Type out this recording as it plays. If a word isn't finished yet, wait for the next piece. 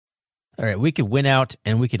All right, we could win out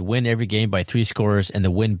and we could win every game by 3 scores, and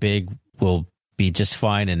the win big will be just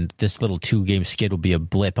fine, and this little 2-game skid will be a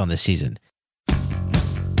blip on the season.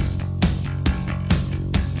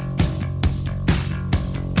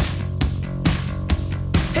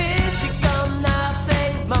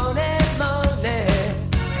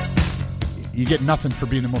 You get nothing for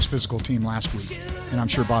being the most physical team last week, and I'm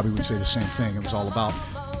sure Bobby would say the same thing. It was all about,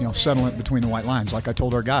 settling between the white lines. Like I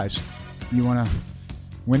told our guys, you want to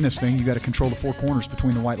win this thing, you got to control the 4 corners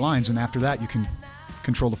between the white lines, and after that, you can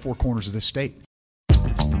control the 4 corners of this state.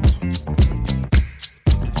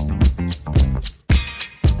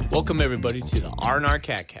 Welcome, everybody, to the R&R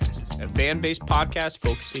CatCast, a fan-based podcast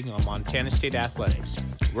focusing on Montana State athletics.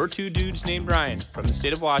 We're 2 dudes named Ryan from the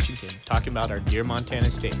state of Washington talking about our dear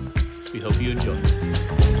Montana State. We hope you enjoy.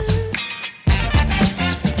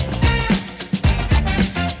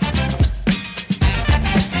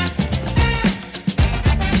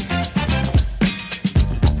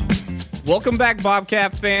 Welcome back,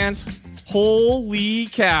 Bobcat fans. Holy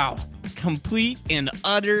cow. Complete and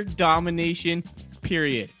utter domination,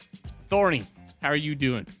 period. Thorny, how are you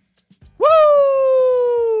doing? Woo!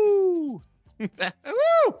 Woo!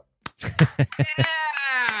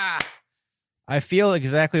 Yeah! I feel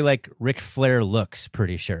exactly like Ric Flair looks,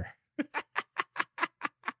 pretty sure.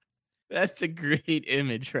 That's a great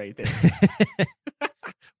image right there.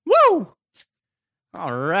 Woo!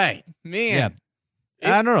 All right, man. Yeah.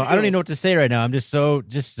 I don't know. I don't even know what to say right now. I'm just so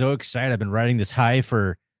excited. I've been riding this high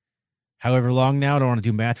for however long now. I don't want to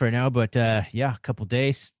do math right now, but a couple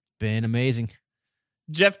days. Been amazing.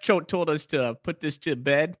 Jeff Choate told us to put this to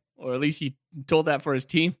bed, or at least he told that for his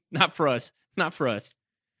team. Not for us. Not for us.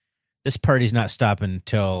 This party's not stopping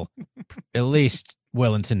until at least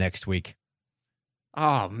well into next week.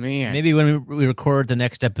 Oh, man. Maybe when we record the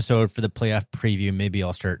next episode for the playoff preview, maybe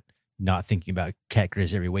I'll start not thinking about Cat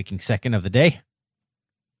Grizz every waking second of the day.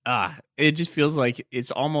 It just feels like it's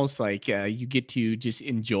almost like you get to just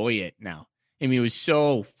enjoy it now. I mean, it was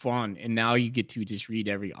so fun, and now you get to just read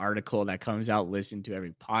every article that comes out, listen to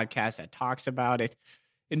every podcast that talks about it,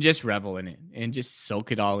 and just revel in it, and just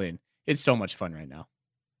soak it all in. It's so much fun right now.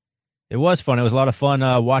 It was fun. It was a lot of fun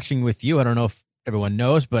watching with you. I don't know if everyone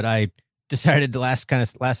knows, but I decided the last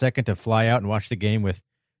second to fly out and watch the game with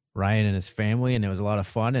Ryan and his family, and it was a lot of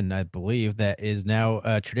fun, and I believe that is now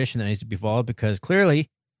a tradition that needs to be followed because clearly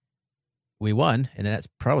we won, and that's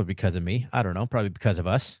probably because of me. I don't know, probably because of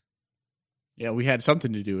us. Yeah, we had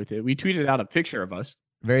something to do with it. We tweeted out a picture of us.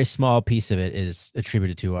 Very small piece of it is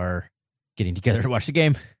attributed to our getting together to watch the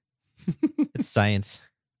game. It's science.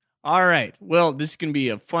 All right. Well, this is going to be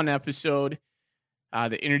a fun episode.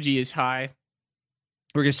 The energy is high.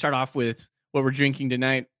 We're going to start off with what we're drinking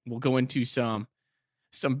tonight. We'll go into some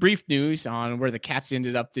brief news on where the Cats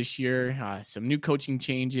ended up this year, some new coaching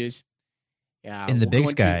changes. In the Big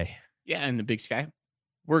Sky. In the Big Sky.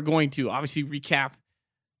 We're going to obviously recap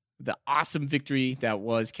the awesome victory that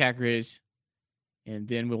was Cat Grizz, and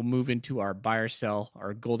then we'll move into our buy or sell,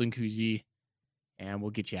 our golden koozie, and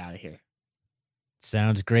we'll get you out of here.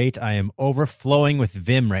 Sounds great. I am overflowing with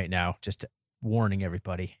Vim right now. Just warning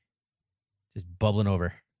everybody. Just bubbling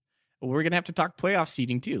over. Well, we're going to have to talk playoff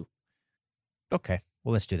seeding too. Okay.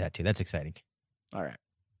 Well, let's do that too. That's exciting. All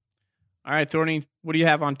right, Thorny, what do you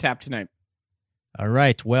have on tap tonight? All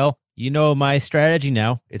right. Well, you know my strategy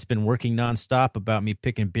now. It's been working nonstop about me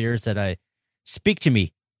picking beers that speak to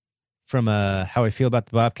me from how I feel about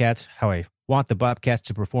the Bobcats, how I want the Bobcats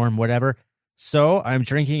to perform, whatever. So I'm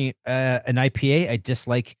drinking an IPA I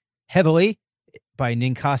dislike heavily by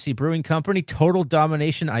Ninkasi Brewing Company, Total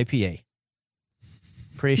Domination IPA.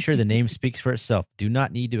 Pretty sure the name speaks for itself. Do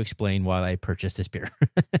not need to explain why I purchased this beer.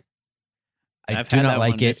 I do not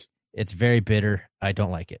like it. It's very bitter. I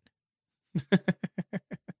don't like it.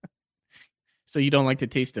 So you don't like the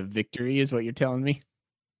taste of victory is what you're telling me?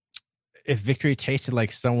 If victory tasted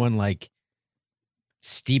like someone like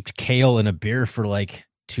steeped kale in a beer for like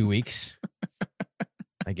 2 weeks,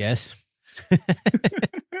 I guess.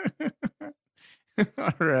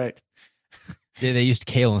 All right. They used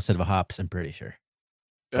kale instead of hops, I'm pretty sure.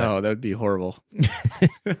 Oh, that would be horrible.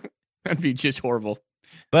 That'd be just horrible.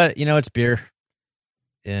 But, it's beer.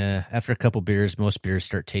 After a couple beers, most beers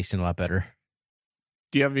start tasting a lot better.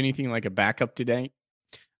 Do you have anything like a backup today?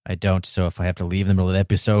 I don't. So if I have to leave in the middle of the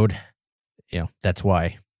episode, that's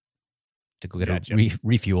why. To go get a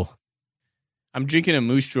refuel. I'm drinking a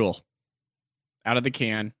Moose Drool out of the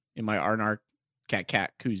can in my R&R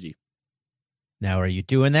Cat koozie. Now, are you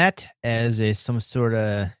doing that as some sort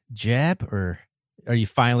of jab, or are you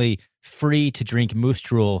finally free to drink Moose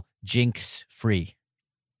Drool jinx free?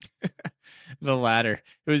 The latter.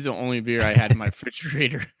 It was the only beer I had in my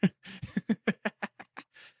refrigerator.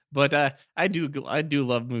 But I do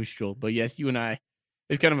love Moose Drool. But yes, you and I,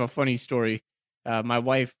 it's kind of a funny story. My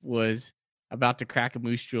wife was about to crack a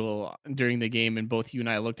Moose Drool during the game, and both you and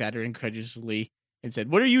I looked at her incredulously and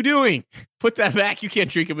said, "What are you doing? Put that back. You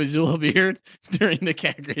can't drink a Missoula beer during the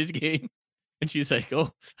Cat Grizz game." And she's like,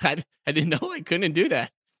 "Oh, I didn't know I couldn't do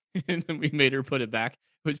that." And then we made her put it back.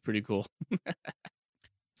 It was pretty cool.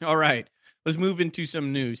 All right, let's move into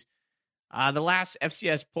some news. The last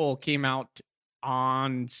FCS poll came out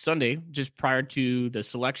on Sunday, just prior to the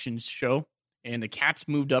selections show, and the Cats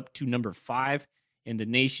moved up to number 5 in the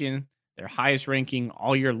nation, their highest ranking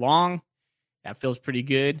all year long. That feels pretty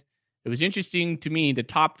good. It was interesting to me. The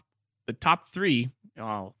top 3.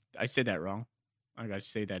 Oh, I said that wrong. I got to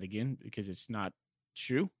say that again because it's not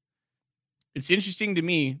true. It's interesting to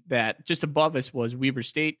me that just above us was Weber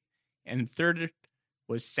State, and third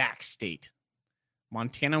was Sac State.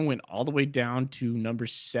 Montana went all the way down to number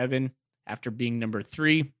 7 after being number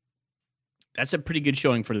 3. That's a pretty good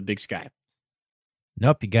showing for the Big Sky.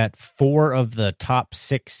 Nope, you got 4 of the top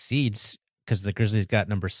 6 seeds because the Grizzlies got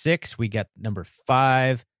number 6. We got number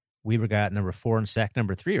 5. Weber got number 4 and Sac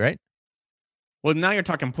number 3, right? Well, now you're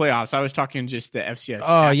talking playoffs. I was talking just the FCS.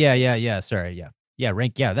 Oh, yeah. Sorry, yeah. Yeah,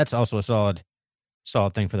 rank. Yeah, that's also a solid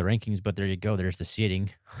thing for the rankings, but there you go. There's the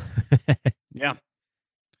seeding. Yeah.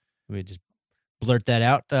 We just blurt that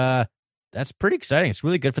out. That's pretty exciting. It's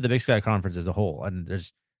really good for the Big Sky Conference as a whole. And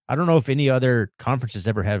I don't know if any other conferences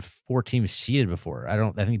ever had 4 teams seeded before.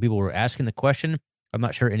 I think people were asking the question. I'm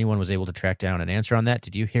not sure anyone was able to track down an answer on that.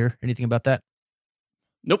 Did you hear anything about that?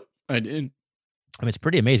 Nope, I didn't. I mean, it's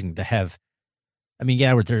pretty amazing to have. I mean,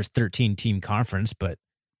 yeah, there's 13 team conference, but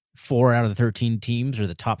 4 out of the 13 teams are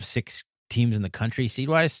the top 6 teams in the country seed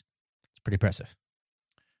wise. It's pretty impressive.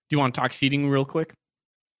 Do you want to talk seeding real quick?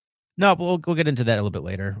 No, we'll get into that a little bit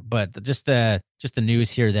later. But just the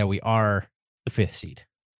news here that we are the 5th seed.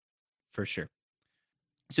 For sure.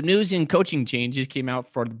 Some news and coaching changes came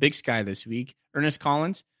out for the Big Sky this week. Ernest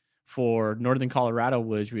Collins for Northern Colorado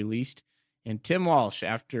was released, and Tim Walsh,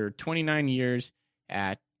 after 29 years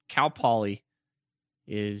at Cal Poly,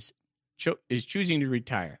 is choosing to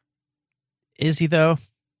retire. Is he, though?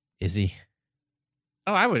 Is he?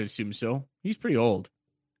 Oh, I would assume so. He's pretty old.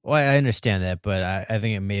 Well, I understand that, but I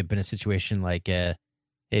think it may have been a situation like,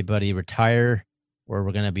 hey, buddy, retire, or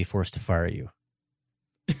we're going to be forced to fire you.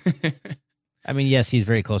 I mean, yes, he's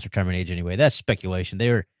very close to retirement age anyway. That's speculation.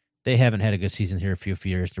 They haven't had a good season here a few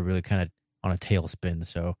years. They're really kind of on a tailspin.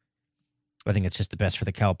 So I think it's just the best for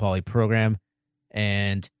the Cal Poly program.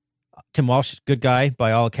 And Tim Walsh, good guy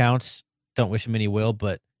by all accounts. Don't wish him any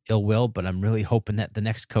ill will, but I'm really hoping that the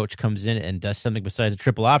next coach comes in and does something besides a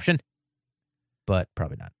triple option. But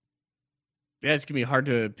probably not. Yeah, it's going to be hard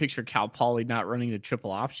to picture Cal Poly not running the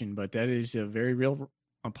triple option, but that is a very real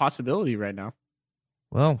possibility right now.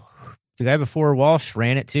 Well, the guy before Walsh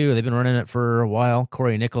ran it too. They've been running it for a while.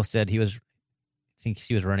 Corey Nichols said they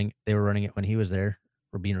were running it when he was there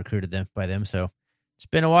or being recruited by them. So it's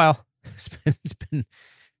been a while. It's been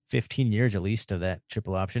 15 years at least of that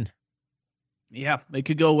triple option. Yeah, they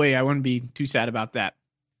could go away. I wouldn't be too sad about that.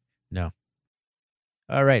 No.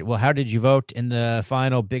 All right. Well, how did you vote in the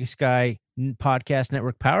final Big Sky Podcast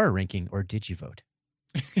Network Power ranking, or did you vote?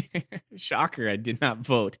 Shocker, I did not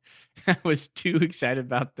vote. I was too excited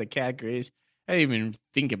about the Cat Grizz. I didn't even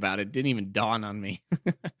think about it. Didn't even dawn on me.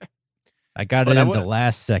 I got it in the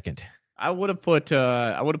last second. I would have put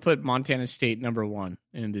Montana State number 1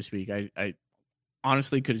 in this week. I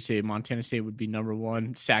honestly could say Montana State would be number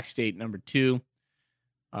 1, Sac State number 2,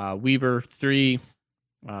 Weber 3,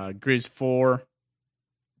 Grizz 4.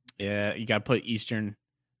 Yeah, you got to put Eastern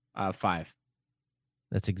 5.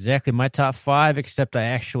 That's exactly my top 5, except I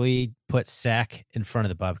actually put Sac in front of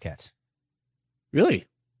the Bobcats. Really?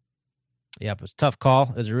 Yep, it was a tough call.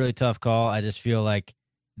 It was a really tough call. I just feel like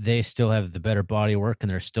they still have the better body of work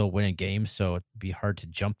and they're still winning games, so it'd be hard to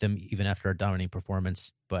jump them even after a dominating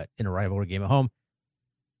performance. But in a rivalry game at home,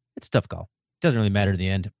 it's a tough call. It doesn't really matter in the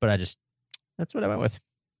end, but that's what I went with.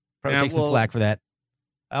 Probably take some flack for that.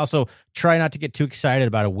 I also try not to get too excited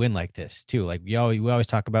about a win like this, too. Like, we always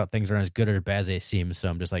talk about things aren't as good or as bad as they seem. So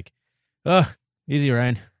I'm just like, easy,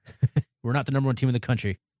 Ryan. We're not the number 1 team in the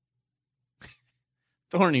country.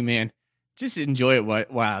 Thorny, man. Just enjoy it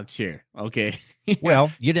while it's here, okay? Well,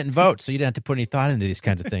 you didn't vote, so you didn't have to put any thought into these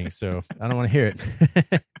kinds of things. So I don't want to hear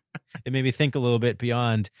it. It made me think a little bit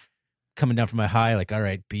beyond coming down from my high. Like, all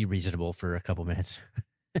right, be reasonable for a couple minutes.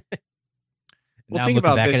 Well, now think I'm looking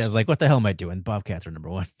about back this. at it, I was like, what the hell am I doing? Bobcats are number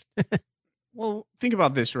 1. Well, think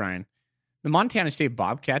about this, Ryan. The Montana State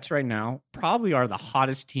Bobcats right now probably are the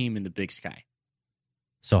hottest team in the Big Sky.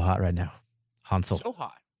 So hot right now. Hansel. So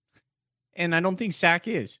hot. And I don't think Sac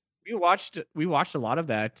is. We watched a lot of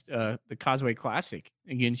that, the Causeway Classic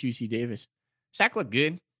against UC Davis. Sac looked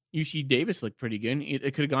good. UC Davis looked pretty good.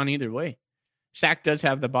 It could have gone either way. Sac does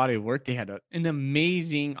have the body of work. They had an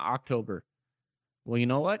amazing October. Well, you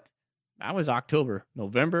know what? That was October.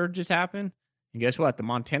 November just happened. And guess what? The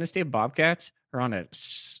Montana State Bobcats are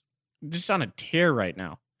just on a tear right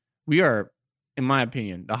now. We are, in my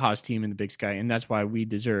opinion, the hottest team in the Big Sky, and that's why we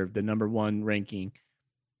deserve the number 1 ranking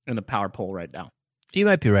in the power poll right now. You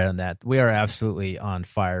might be right on that. We are absolutely on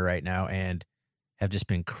fire right now and have just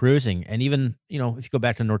been cruising. And even, if you go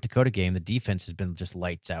back to the North Dakota game, the defense has been just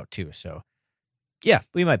lights out too. So, yeah,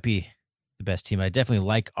 we might be the best team. I definitely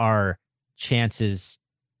like our chances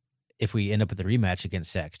if we end up with the rematch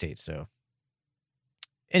against Sac State. So,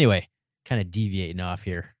 anyway, kind of deviating off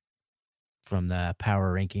here from the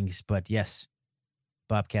power rankings. But yes,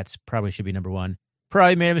 Bobcats probably should be number 1.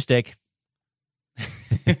 Probably made a mistake.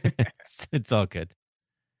 It's all good.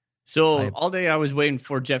 So all day I was waiting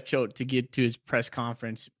for Jeff Choate to get to his press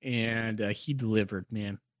conference, and he delivered,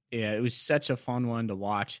 man. Yeah, it was such a fun one to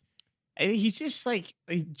watch. And he's just like,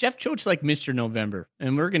 Jeff Choate's like Mr. November,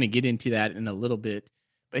 and we're going to get into that in a little bit.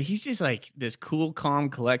 But he's just like this cool, calm,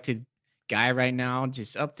 collected guy right now,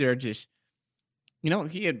 just up there, just,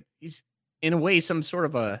 he's in a way some sort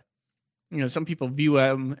of a, some people view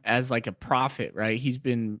him as like a prophet, right? He's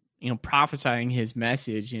been, prophesying his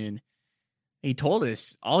message, and he told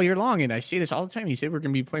us all year long, and I say this all the time. He said we're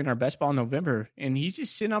going to be playing our best ball in November, and he's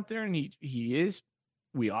just sitting up there, and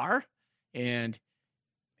we are, and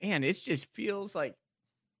man, it just feels like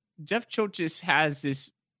Jeff Choate just has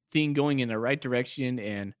this thing going in the right direction,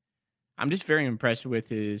 and I'm just very impressed with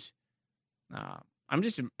his.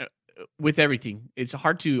 With everything. It's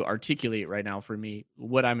hard to articulate right now for me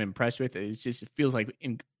what I'm impressed with. It feels like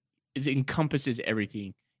it encompasses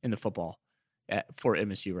everything in the football for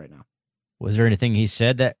MSU right now. Was there anything he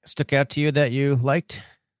said that stuck out to you that you liked?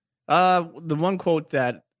 The one quote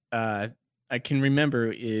that I can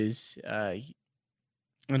remember is, and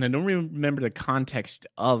I don't remember the context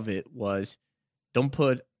of it, was don't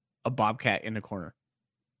put a Bobcat in the corner.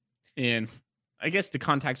 And I guess the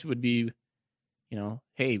context would be,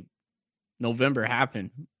 hey, November happened.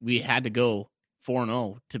 We had to go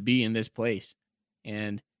 4-0 to be in this place.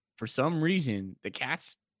 And for some reason, the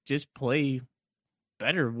Cats just play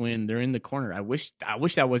better when they're in the corner. I wish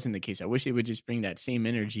that wasn't the case. I wish they would just bring that same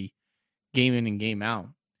energy game in and game out.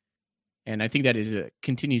 And I think that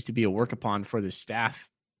continues to be a work upon for the staff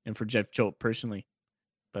and for Jeff Choate personally.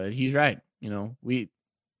 But he's right.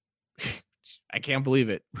 I can't believe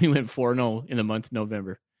it. We went 4-0 in the month of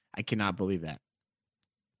November. I cannot believe that.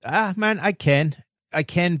 Man, I can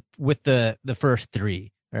with the first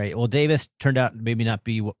 3. All right. Well, Davis turned out maybe not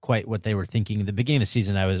be quite what they were thinking. At the beginning of the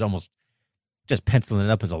season, I was almost just penciling it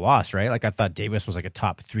up as a loss, right? Like I thought Davis was like a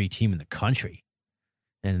top 3 team in the country,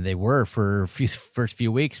 and they were for first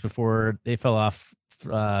few weeks before they fell off.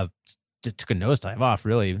 Took a nosedive off,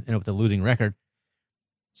 really, ended up with a losing record.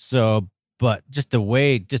 So, but just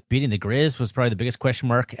beating the Grizz was probably the biggest question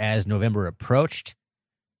mark as November approached,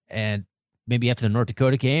 and maybe after the North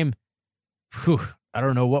Dakota game, I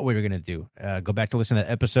don't know what we were going to do. Go back to listen to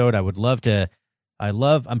that episode. I would love to.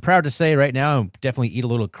 I'm proud to say right now, definitely eat a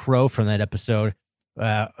little crow from that episode.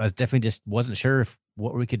 I was definitely just wasn't sure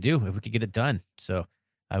what we could do, if we could get it done. So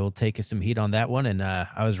I will take some heat on that one. And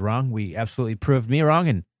I was wrong. We absolutely proved me wrong.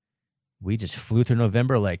 And we just flew through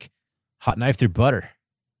November like hot knife through butter.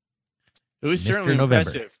 It was Mr. certainly November.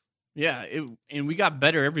 impressive. Yeah. And we got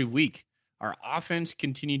better every week. Our offense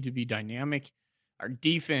continued to be dynamic. Our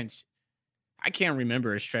defense, I can't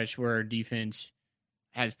remember a stretch where our defense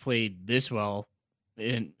has played this well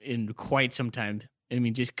in quite some time. I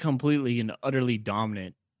mean, just completely and utterly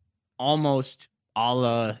dominant, almost a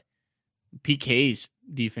la PK's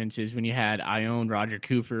defenses when you had Ione, Roger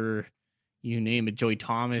Cooper, you name it, Joey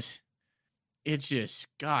Thomas. It's just,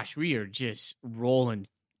 gosh, we are just rolling.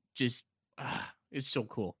 Just, it's so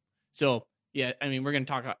cool. So, yeah, I mean, we're going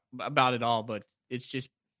to talk about it all, but it's just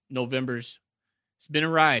it's been a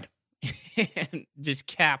ride. And just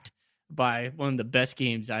capped by one of the best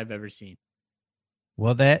games I've ever seen.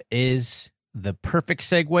 Well, that is the perfect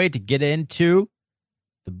segue to get into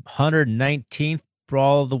the 119th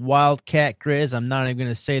Brawl of the Wildcat Grizz. I'm not even going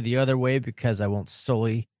to say the other way because I won't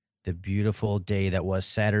sully the beautiful day that was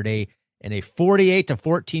Saturday in a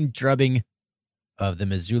 48-14 drubbing of the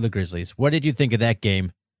Missoula Grizzlies. What did you think of that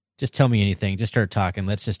game? Just tell me anything. Just start talking.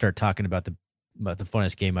 Let's just start talking about the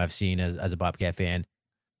funnest game I've seen as a Bobcat fan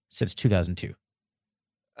since 2002.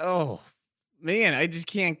 Oh, man, I just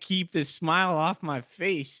can't keep this smile off my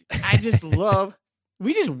face. I just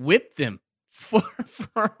we just whipped them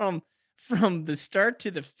from the start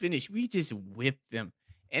to the finish. We just whipped them.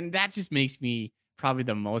 And that just makes me probably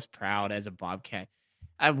the most proud as a Bobcat.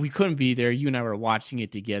 We couldn't be there. You and I were watching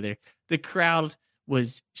it together. The crowd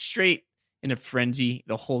was straight in a frenzy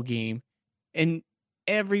the whole game. And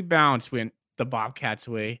every bounce went the Bobcats'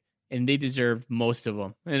 way. And they deserved most of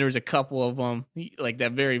them. And there was a couple of them, like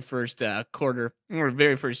that very first quarter or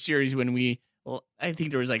very first series when I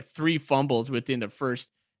think there was like 3 fumbles within the first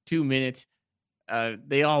 2 minutes.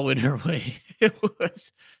 They all went our way. It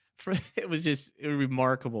was just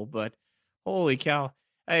remarkable. But holy cow!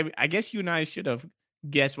 I guess you and I should have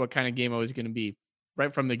guessed what kind of game it was going to be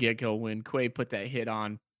right from the get go when Quay put that hit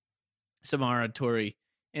on Samara Torrey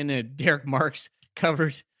and then Derek Marks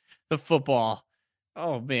covered the football.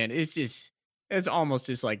 Oh man, it's almost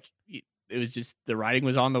just like it was just the writing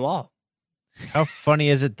was on the wall. How funny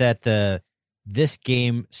is it that this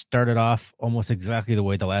game started off almost exactly the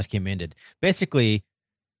way the last game ended? Basically,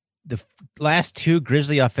 the last 2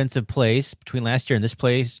 Grizzly offensive plays between last year and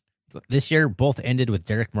this year both ended with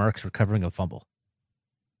Derek Marks recovering a fumble.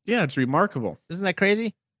 Yeah, it's remarkable. Isn't that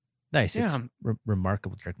crazy? Nice. Yeah. It's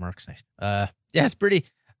remarkable. Derek Marks, nice. Yeah, it's pretty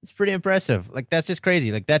impressive. Like, that's just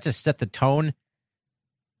crazy. Like, that just set the tone.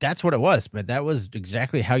 That's what it was, but that was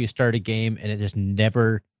exactly how you start a game, and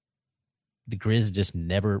the Grizz just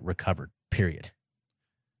never recovered, period.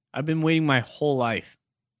 I've been waiting my whole life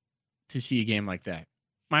to see a game like that.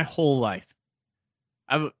 My whole life.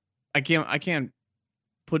 I can't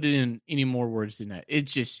put it in any more words than that.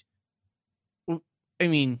 It's just, I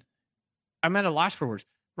mean, I'm at a loss for words.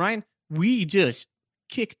 Ryan, we just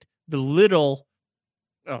kicked the little,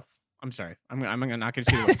 oh, I'm sorry. I'm not going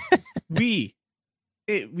to say the word.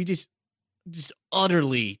 We just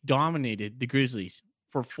utterly dominated the Grizzlies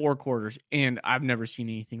for 4 quarters, and I've never seen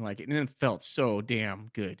anything like it. And it felt so damn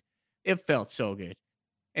good. It felt so good.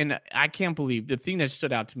 And I can't believe the thing that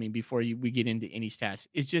stood out to me before we get into any stats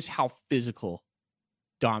is just how physical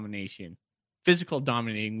dominating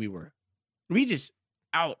we were. We just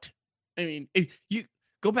out. I mean, if you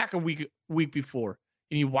go back a week before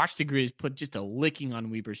and you watch the Grizz put just a licking on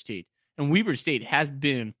Weber State, and Weber State has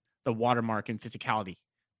been the watermark in physicality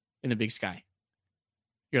in the Big Sky.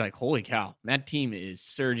 You're like, holy cow, that team is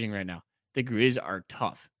surging right now. The Grizz are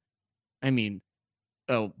tough. I mean,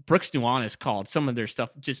 Brooks Nuanez called some of their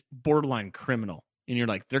stuff just borderline criminal. And you're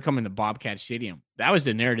like, they're coming to Bobcat Stadium. That was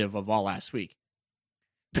the narrative of all last week.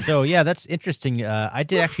 So, yeah, that's interesting. I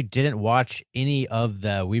didn't watch any of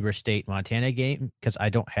the Weber State Montana game because I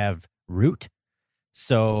don't have Root.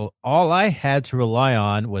 So all I had to rely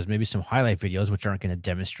on was maybe some highlight videos, which aren't going to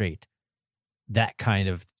demonstrate that kind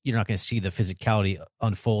of, you're not going to see the physicality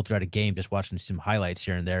unfold throughout a game, just watching some highlights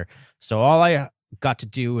here and there. So all I got to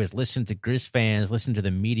do is listen to Grizz fans, listen to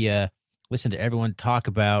the media, listen to everyone talk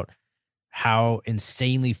about how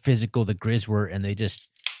insanely physical the Grizz were, and they just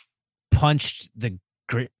punched the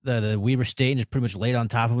Weber State and just pretty much laid on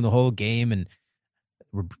top of them the whole game, and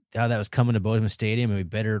how that was coming to Bozeman Stadium, and we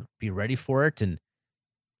better be ready for it. And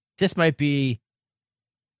this might be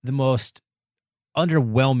the most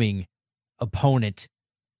underwhelming opponent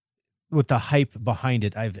with the hype behind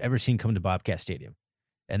it I've ever seen come to Bobcat Stadium.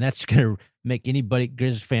 And that's going to make anybody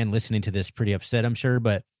Grizz fan listening to this pretty upset, I'm sure.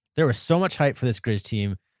 But there was so much hype for this Grizz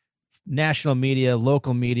team. National media,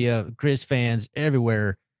 local media, Grizz fans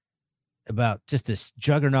everywhere about just this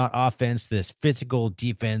juggernaut offense, this physical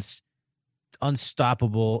defense,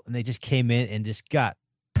 unstoppable. And they just came in and just got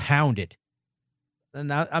pounded.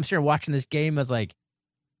 And I'm sure watching this game, I was like,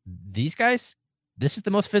 these guys, this is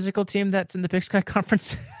the most physical team that's in the Big Sky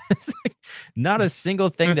Conference. Like, not a single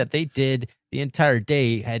thing that they did the entire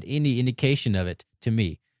day had any indication of it to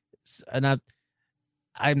me. And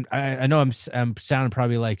I know I'm sounding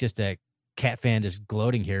probably like just a Cat fan just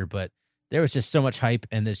gloating here, but there was just so much hype,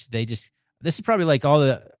 and this is probably like all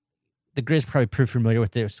the Grizz probably pretty familiar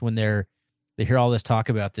with this when they hear all this talk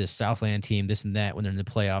about this Southland team, this and that, when they're in the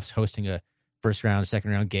playoffs hosting a first round,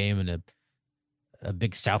 second round game, and a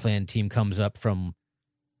big Southland team comes up from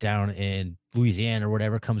down in Louisiana or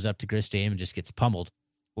whatever, comes up to Grizz Stadium and just gets pummeled.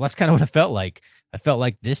 Well, that's kind of what it felt like. I felt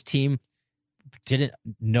like this team didn't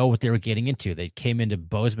know what they were getting into. They came into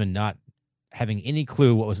Bozeman not having any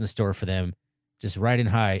clue what was in store for them, just riding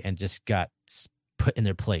high, and just got put in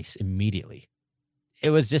their place immediately.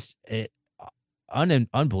 It was just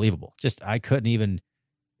unbelievable. Just, I couldn't even,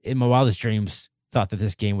 in my wildest dreams, thought that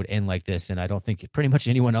this game would end like this. And I don't think pretty much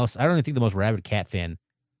anyone else, I don't even think the most rabid Cat fan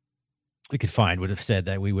we could find would have said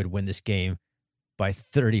that we would win this game by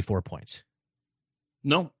 34 points.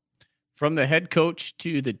 No, From the head coach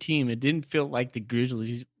to the team, it didn't feel like the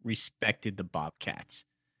Grizzlies respected the Bobcats.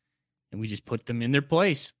 And we just put them in their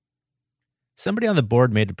place. Somebody on the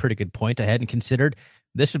board made a pretty good point I hadn't considered.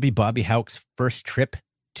 This would be Bobby Hauck's first trip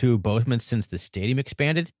to Bozeman since the stadium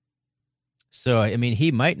expanded. So, I mean,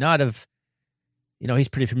 he might not have, he's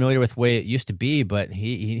pretty familiar with the way it used to be, but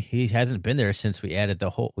he hasn't been there since we added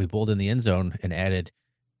we bowled in the end zone and added,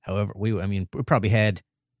 we probably had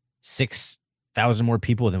 6,000 more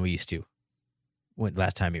people than we used to when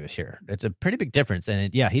last time he was here. It's a pretty big difference.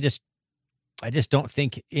 And I just don't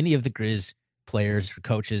think any of the Grizz players or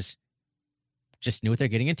coaches just knew what they're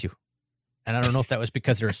getting into. And I don't know if that was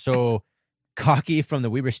because they're so cocky from the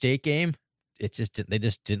Weber State game. They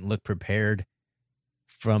just didn't look prepared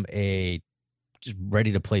from a just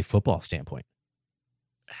ready to play football standpoint.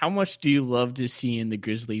 How much do you love to see in the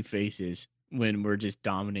Grizzly faces when we're just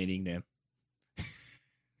dominating them?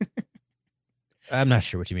 I'm not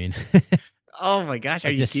sure what you mean. Oh my gosh,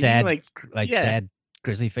 are you just kidding? Sad, sad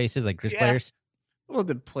Grizzly faces, like Grizz players? Well,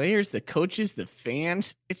 the players, the coaches, the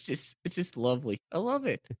fans, it's just lovely. I love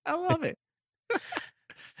it.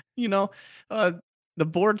 The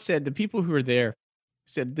board said, the people who were there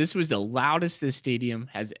said this was the loudest this stadium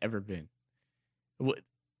has ever been.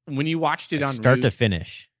 When you watched it on start Root, to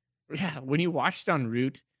finish. Yeah, when you watched on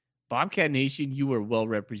Root, Bobcat Nation, you were well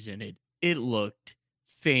represented. It looked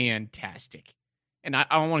fantastic. And I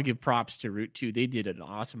want to give props to Root too. They did an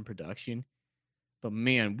awesome production. But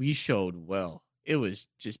man, we showed well. It was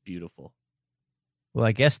just beautiful. Well,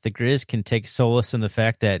 I guess the Grizz can take solace in the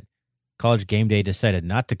fact that College Game Day decided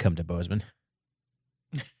not to come to Bozeman.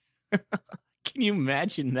 Can you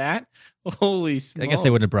imagine that? Holy smokes. I guess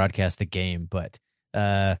they wouldn't have broadcast the game, but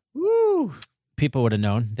people would have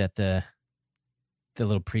known that the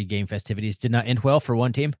little pregame festivities did not end well for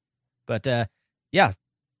one team. But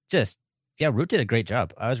Root did a great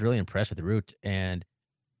job. I was really impressed with the Root, and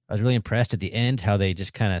I was really impressed at the end how they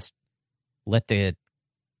just kind of let the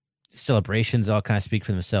celebrations all kind of speak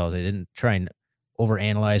for themselves. They didn't try and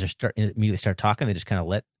overanalyze or immediately start talking. They just kind of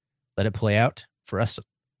let it play out. For us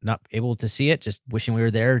not able to see it, just wishing we were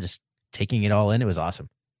there, just taking it all in. It was awesome.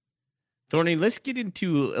 Thorny, let's get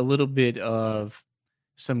into a little bit of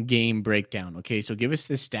some game breakdown. Okay, so give us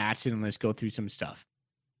the stats and let's go through some stuff.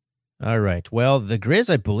 All right. Well, the Grizz,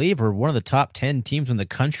 I believe, are one of the top 10 teams in the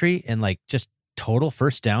country in just total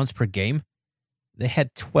first downs per game. They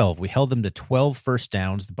had 12. We held them to 12 first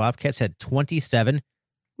downs. The Bobcats had 27.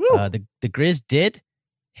 The Grizz did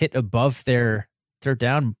hit above their third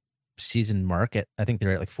down season mark at, I think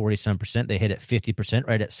they're at 40-some%. They hit at 50%,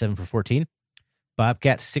 right at 7 for 14.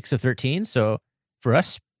 Bobcats 6 of 13. So for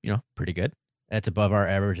us, pretty good. That's above our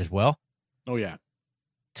average as well. Oh yeah.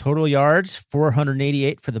 Total yards,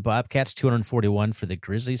 488 for the Bobcats, 241 for the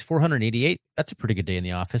Grizzlies. 488. That's a pretty good day in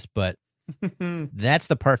the office, but that's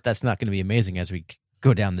the part that's not going to be amazing as we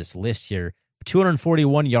go down this list here.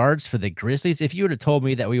 241 yards for the Grizzlies. If you would have told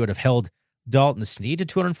me that we would have held Dalton Sneed to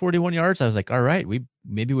 241 yards, I was like, all right,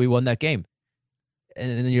 maybe we won that game.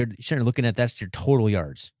 And then you're starting looking at that's your total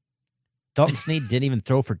yards. Dalton Sneed didn't even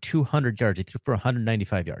throw for 200 yards. He threw for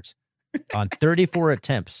 195 yards on 34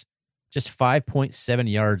 attempts, just 5.7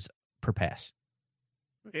 yards per pass.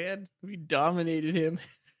 Man, we dominated him.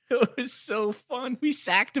 It was so fun. We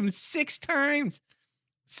sacked him 6 times.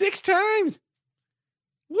 6 times.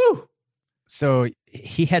 Woo. So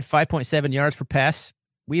he had 5.7 yards per pass.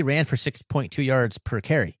 We ran for 6.2 yards per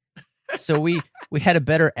carry. So we had a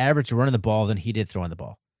better average running the ball than he did throwing the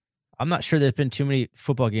ball. I'm not sure there's been too many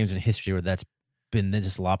football games in history where that's been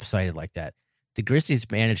just lopsided like that. The Grizzlies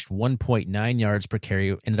managed 1.9 yards per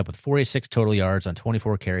carry, ended up with 46 total yards on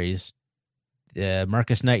 24 carries.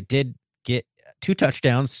 Marcus Knight did get 2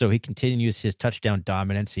 touchdowns, so he continues his touchdown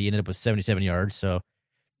dominance. He ended up with 77 yards, so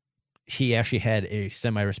he actually had a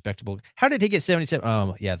semi-respectable. How did he get 77?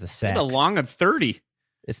 Oh, yeah, the sacks. Along at 30.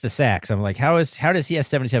 It's the sacks. I'm like, how does he have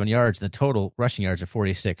 77 yards and the total rushing yards are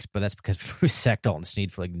 46? But that's because we sacked Dalton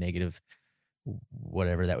Sneed for negative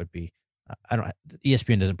whatever that would be. I don't.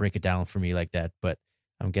 ESPN doesn't break it down for me like that, but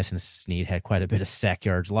I'm guessing Sneed had quite a bit of sack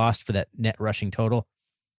yards lost for that net rushing total.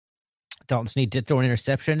 Dalton Sneed did throw an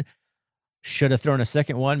interception. Should have thrown a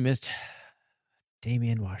second one. Missed.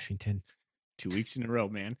 Damian Washington. 2 weeks in a row,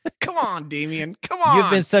 man. Come on, Damian. Come on.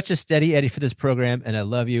 You've been such a steady Eddie for this program, and I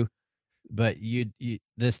love you. But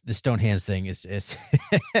the stone hands thing is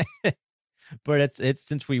but it's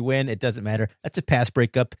since we win, it doesn't matter. That's a pass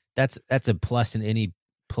breakup. That's a plus in any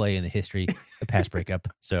play in the history, a pass breakup.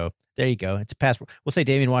 So there you go. It's a pass. We'll say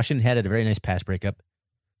Damian Washington had a very nice pass breakup.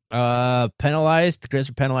 Penalized. The Grizz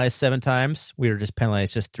were penalized 7 times. We were just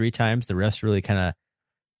penalized just 3 times. The refs really kind of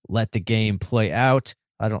let the game play out.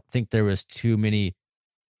 I don't think there was too many.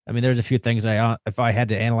 I mean, there's a few things if I had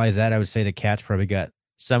to analyze that, I would say the Cats probably got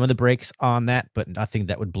some of the breaks on that, but nothing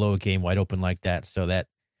that would blow a game wide open like that. So that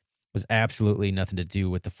was absolutely nothing to do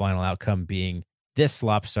with the final outcome being this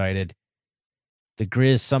lopsided. The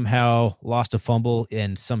Grizz somehow lost a fumble,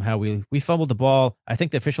 and somehow we fumbled the ball. I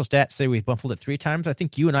think the official stats say we fumbled it 3 times. I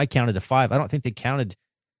think you and I counted to 5. I don't think they counted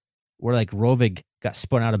where like Rovig got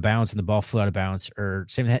spun out of bounds and the ball flew out of bounds, or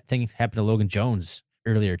same thing happened to Logan Jones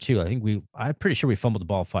earlier too. I'm pretty sure we fumbled the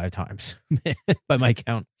ball 5 times by my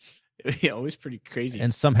count. Yeah, it was pretty crazy.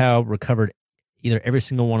 And somehow recovered either every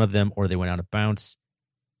single one of them or they went out of bounds.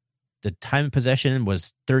 The time of possession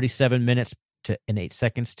was 37 minutes and 8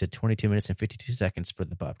 seconds to 22 minutes and 52 seconds for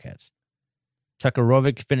the Bobcats. Tucker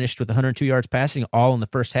Rovig finished with 102 yards passing, all in the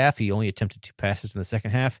first half. He only attempted 2 passes in the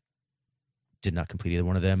second half. Did not complete either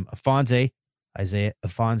one of them. Isaiah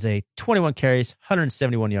Afonso, 21 carries,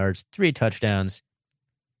 171 yards, 3 touchdowns.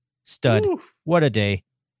 Stud. Ooh. What a day.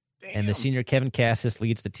 Damn. And the senior Kevin Cassis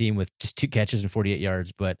leads the team with just 2 catches and 48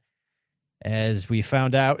 yards. But as we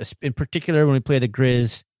found out, in particular when we play the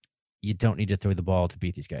Grizz, you don't need to throw the ball to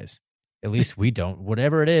beat these guys. At least we don't.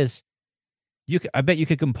 Whatever it is, I bet you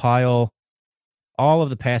could compile all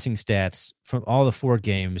of the passing stats from all the 4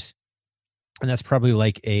 games, and that's probably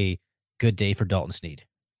like a good day for Dalton Sneed.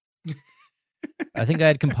 I think I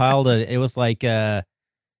had compiled it was like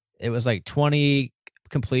 20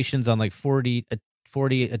 completions on like 40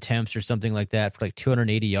 attempts or something like that for like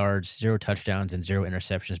 280 yards, 0 touchdowns, and 0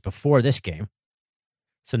 interceptions before this game.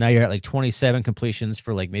 So now you're at like 27 completions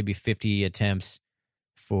for like maybe 50 attempts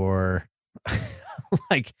for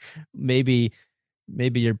like maybe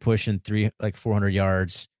you're pushing 400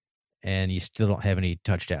 yards and you still don't have any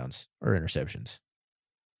touchdowns or interceptions.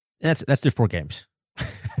 And that's their 4 games.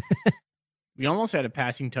 We almost had a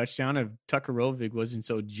passing touchdown. If Tucker Rovig wasn't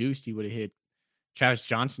so juiced, he would have hit Travis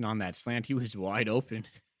Johnson on that slant. He was wide open.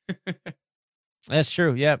 That's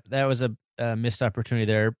true. Yeah, that was a missed opportunity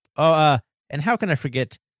there. Oh, and how can I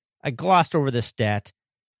forget? I glossed over this stat.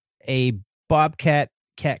 A Bobcat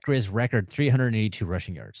Cat Grizz record 382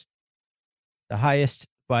 rushing yards. The highest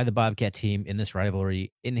by the Bobcat team in this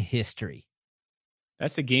rivalry in history.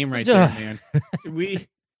 That's a game right there, man.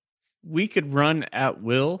 We could run at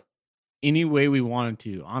will any way we wanted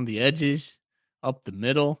to, on the edges, up the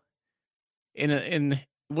middle. And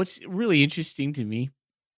what's really interesting to me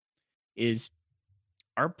is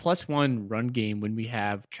our +1 run game when we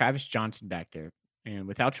have Travis Johnson back there and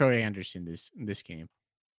without Troy Anderson this game.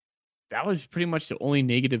 That was pretty much the only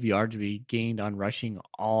negative yards we gained on rushing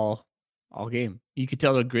all game. You could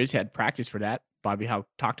tell the Grizz had practice for that. Bobby Howe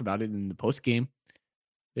talked about it in the post game.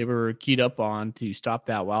 They were keyed up on to stop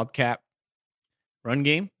that Wildcat run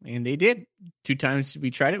game, and they did. 2 times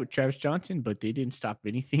we tried it with Travis Johnson, but they didn't stop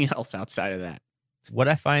anything else outside of that. What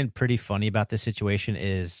I find pretty funny about this situation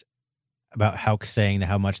is about Houck saying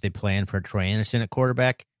how much they plan for Troy Anderson at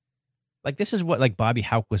quarterback. Like, this is what like Bobby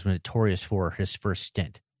Houck was notorious for his first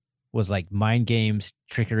stint, was like mind games,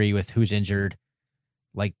 trickery with who's injured.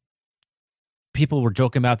 Like, people were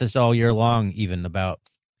joking about this all year long, even about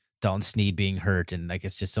Dalton Sneed being hurt, and like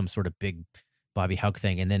it's just some sort of big Bobby Houck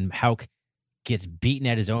thing. And then Houck gets beaten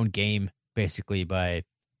at his own game, basically, by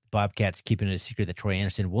Bobcats keeping it a secret that Troy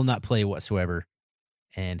Anderson will not play whatsoever.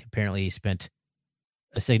 And apparently he spent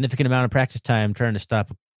a significant amount of practice time trying to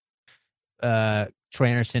stop Troy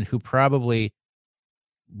Anderson, who probably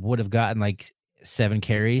would have gotten like 7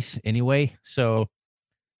 carries anyway. So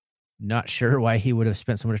not sure why he would have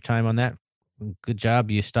spent so much time on that. Good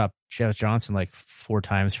job. You stopped Travis Johnson like 4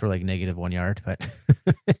 times for like -1 yard, but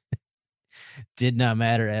did not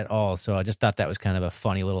matter at all. So I just thought that was kind of a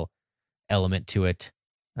funny little element to it.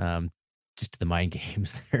 Just the mind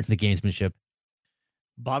games there, the gamesmanship.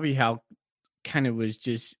 Bobby Howe kind of was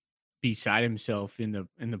just beside himself in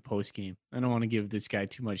the post game. I don't want to give this guy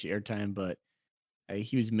too much airtime, but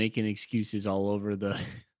he was making excuses all over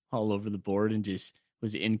the board and just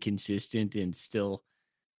was inconsistent and still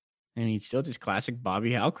just classic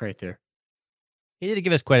Bobby Howe right there. He did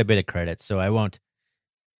give us quite a bit of credit, so I won't,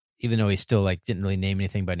 even though he still like didn't really name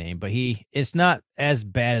anything by name, but it's not as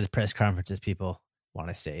bad as press conferences people want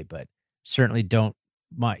to say, but certainly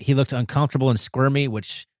he looked uncomfortable and squirmy,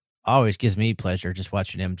 which always gives me pleasure just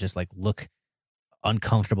watching him just like look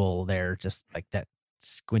uncomfortable there, just like that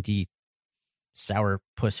squinty sour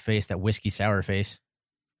puss face, that whiskey sour face.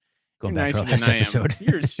 Going back to our last episode.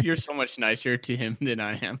 You're so much nicer to him than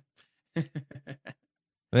I am.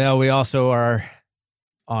 Well, we also are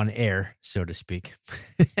on air, so to speak.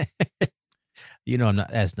 I'm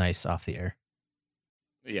not as nice off the air.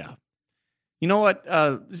 Yeah. You know what?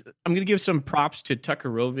 I'm going to give some props to Tucker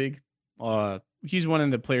Rovig. he's one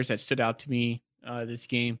of the players that stood out to me this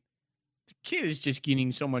game. The kid is just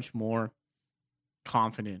getting so much more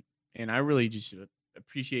confident, and I really just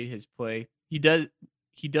appreciate his play. He does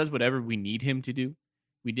whatever we need him to do.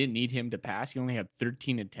 We didn't need him to pass. He only had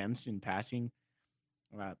 13 attempts in passing.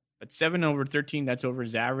 But 7 over 13, that's over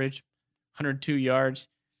his average. 102 yards.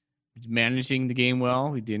 He's managing the game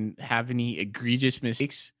well. He didn't have any egregious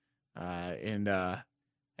mistakes. I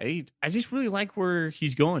just really like where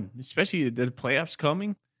he's going, especially the playoffs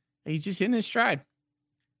coming. He's just hitting his stride.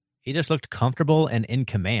 He just looked comfortable and in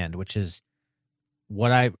command, which is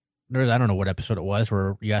what I don't know what episode it was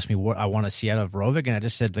where you asked me what I want to see out of Rovig, and I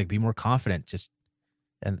just said, like, be more confident.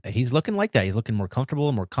 And he's looking like that. He's looking more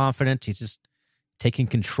comfortable, more confident. He's just taking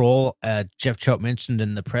control. Jeff Choate mentioned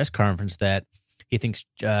in the press conference that he thinks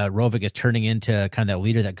Rovig is turning into kind of that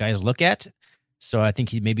leader that guys look at. So I think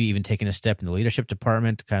he's maybe even taking a step in the leadership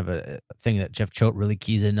department, kind of a thing that Jeff Choate really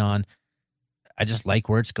keys in on. I just like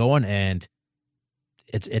where it's going, and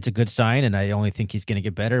it's a good sign, and I only think he's going to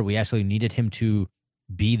get better. We actually needed him to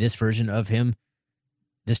be this version of him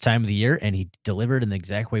this time of the year, and he delivered in the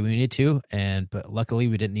exact way we needed to. But luckily,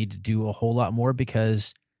 we didn't need to do a whole lot more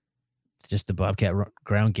because just the Bobcat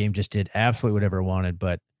ground game just did absolutely whatever it wanted.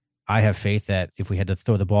 But I have faith that if we had to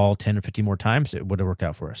throw the ball 10 or 15 more times, it would have worked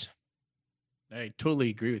out for us. I totally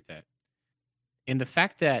agree with that. And the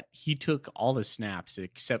fact that he took all the snaps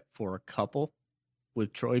except for a couple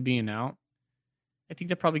with Troy being out, I think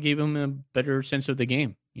that probably gave him a better sense of the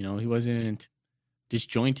game. He wasn't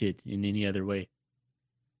disjointed in any other way.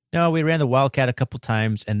 No, we ran the Wildcat a couple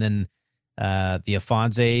times, and then the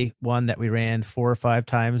Afonso one that we ran 4 or 5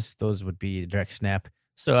 times, those would be direct snap.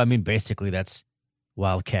 So, I mean, basically that's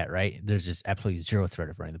Wildcat, right? There's just absolutely zero threat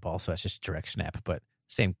of running the ball, so that's just direct snap, but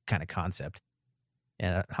same kind of concept.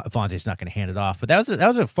 And Afonso's not going to hand it off. But that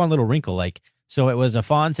was a fun little wrinkle. Like, so it was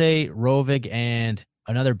Afonso, Rovig, and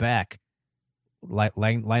another back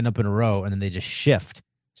line up in a row, and then they just shift.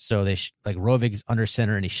 So they like Rovig's under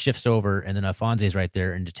center, and he shifts over, and then Afonso's right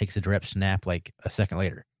there, and just takes a direct snap like a second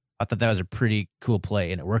later. I thought that was a pretty cool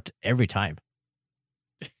play, and it worked every time.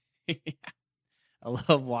 I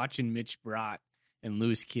love watching Mitch Brott and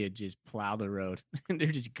Loose Kid just plow the road. They're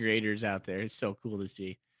just graders out there. It's so cool to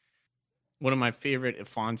see. One of my favorite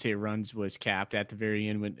Afonso runs was capped at the very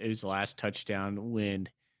end when it was the last touchdown when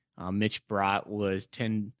Mitch Brott was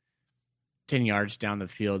 10 yards down the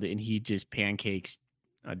field, and he just pancakes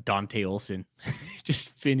Dante Olson, just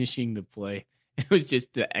finishing the play. It was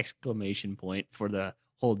just the exclamation point for the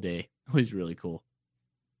whole day. It was really cool.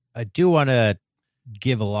 I do want to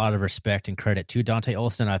give a lot of respect and credit to Dante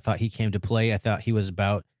Olson. I thought he came to play. I thought he was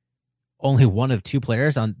about only one of 2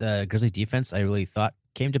 players on the Grizzlies defense I really thought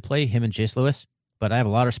came to play, him and Jace Lewis. But I have a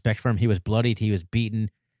lot of respect for him. He was bloodied, he was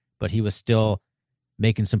beaten, but he was still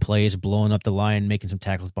making some plays, blowing up the line, making some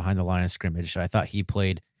tackles behind the line of scrimmage. So I thought he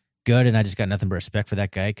played good, and I just got nothing but respect for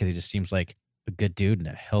that guy because he just seems like a good dude and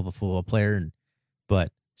a hell of a football player.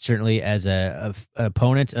 But certainly as a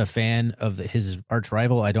opponent, a fan of his arch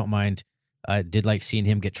rival, I don't mind. I did like seeing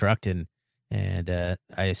him get trucked, and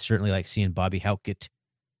I certainly like seeing Bobby Hauck get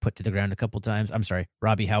put to the ground a couple times. I'm sorry,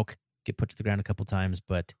 Robbie Hauck get put to the ground a couple times.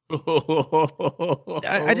 But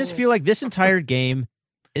I just feel like this entire game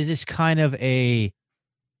is just kind of a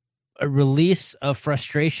release of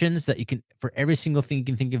frustrations that you can, for every single thing you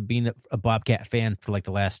can think of being a Bobcat fan for like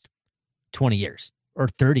the last 20 years or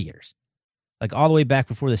 30 years, like all the way back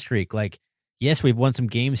before the streak. Like, yes, we've won some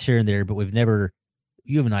games here and there, but we've never,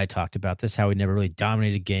 you and I talked about this, how we never really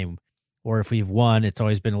dominated a game, or if we've won, it's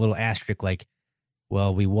always been a little asterisk, like,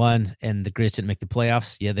 well, we won and the Grizz didn't make the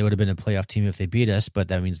playoffs. Yeah, they would have been a playoff team if they beat us, but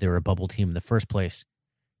that means they were a bubble team in the first place.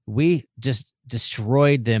 We just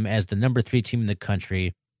destroyed them as the number 3 team in the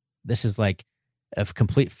country. This is like a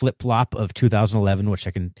complete flip-flop of 2011, which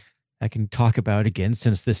I can talk about again,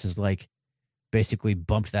 since this is like basically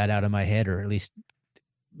bumped that out of my head, or at least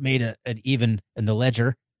made an even in the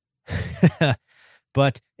ledger.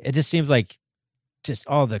 But it just seems like just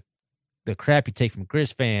all the crap you take from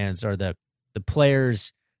Grizz fans, or the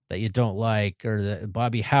players that you don't like, or the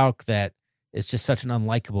Bobby Hauck that is just such an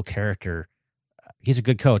unlikable character. He's a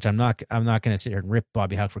good coach. I'm not going to sit here and rip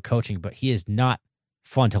Bobby Hauck for coaching, but he is not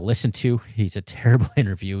fun to listen to. He's a terrible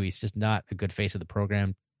interview. He's just not a good face of the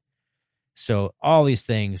program. So all these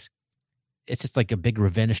things, it's just like a big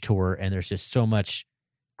revenge tour, and there's just so much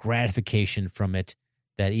gratification from it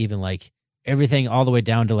that even like everything all the way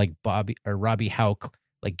down to like Robbie Hauck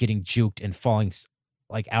like getting juked and falling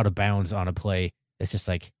like out of bounds on a play. It's just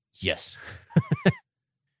like, yes.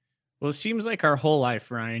 Well, it seems like our whole life,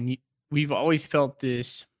 Ryan, we've always felt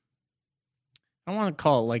this, I don't want to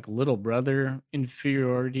call it like little brother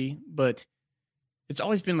inferiority, but it's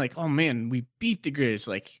always been like, oh man, we beat the Grizz.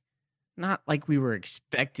 Like, not like we were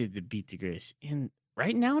expected to beat the Grizz. And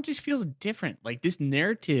right now it just feels different. Like this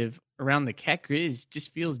narrative around the Cat Grizz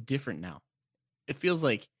just feels different now. It feels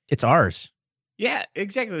like it's ours. Yeah,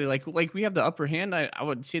 exactly. Like we have the upper hand. I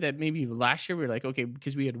would say that maybe last year we were like, okay,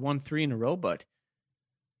 because we had won 3 in a row, but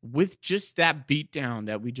with just that beatdown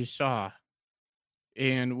that we just saw,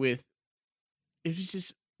 and with it was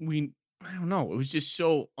just I don't know, it was just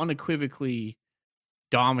so unequivocally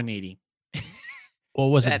dominating. Well,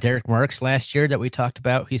 was it Derek Marks last year that we talked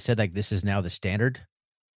about? He said like this is now the standard.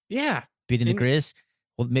 Yeah, beating the Grizz.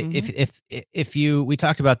 Well, if we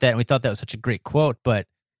talked about that and we thought that was such a great quote, but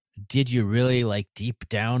did you really like deep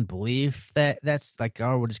down believe that that's like,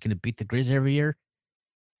 oh, we're just going to beat the Grizz every year?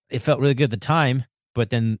 It felt really good at the time, but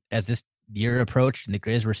then as this year approached and the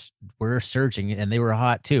Grizz were surging and they were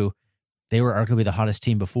hot too, they were arguably the hottest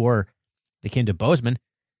team before they came to Bozeman.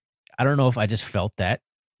 I don't know if I just felt that,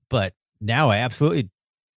 but now I absolutely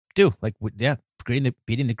do. Like, yeah,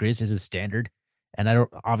 beating the Grizz is a standard. And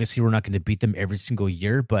obviously we're not going to beat them every single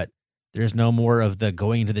year, but there's no more of the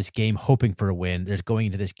going into this game hoping for a win. There's going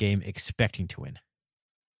into this game expecting to win.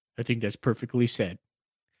 I think that's perfectly said.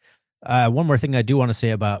 One more thing I do want to say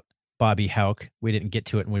about Bobby Hauck. We didn't get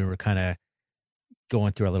to it and we were kind of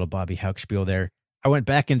going through a little Bobby Hauck spiel there. I went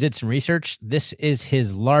back and did some research. This is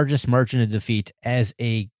his largest margin of defeat as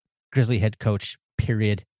a Grizzly head coach,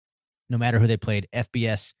 period. No matter who they played,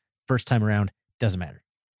 FBS, first time around, doesn't matter.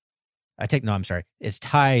 I'm sorry. It's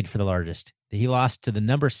tied for the largest. He lost to the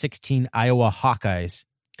number 16 Iowa Hawkeyes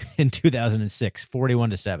in 2006,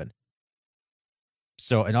 41-7.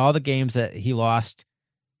 So in all the games that he lost,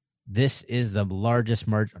 this is the largest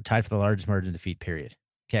margin, tied for the largest margin defeat, period.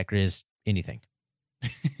 Cat Grizz, anything.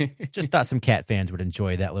 Just thought some Cat fans would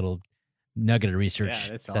enjoy that little nugget of research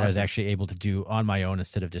that I was actually able to do on my own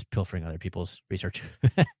instead of just pilfering other people's research.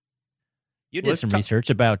 You did some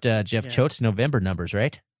research about Jeff Choate's November numbers,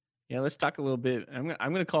 right? Yeah, let's talk a little bit. I'm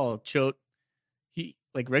gonna call Choate. He,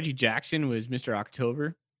 like Reggie Jackson was Mr.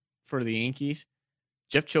 October for the Yankees.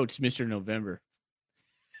 Jeff Choate's Mr. November.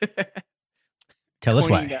 Tell us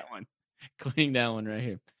why. Coining that one right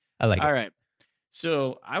here. I like it. All right.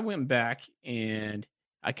 So I went back and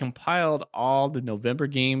I compiled all the November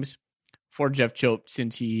games for Jeff Choate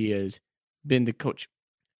since he has been the coach.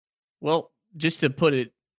 Well, just to put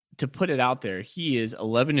it out there, he is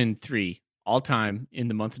 11-3 all time in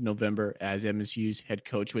the month of November as MSU's head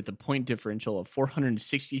coach with a point differential of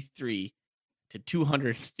 463 to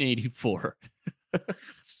 284.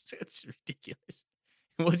 It's ridiculous.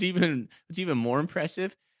 What's even more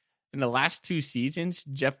impressive, in the last 2 seasons,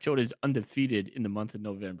 Jeff Choate is undefeated in the month of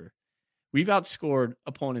November. We've outscored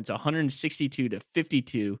opponents 162 to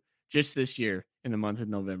 52 just this year in the month of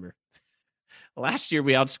November. Last year,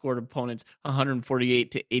 we outscored opponents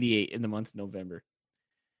 148 to 88 in the month of November.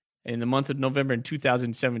 In the month of November in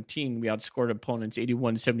 2017, we outscored opponents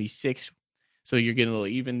 81-76. So you're getting a little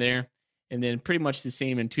even there. And then pretty much the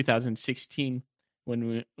same in 2016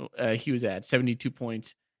 when he was at 72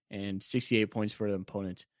 points and 68 points for the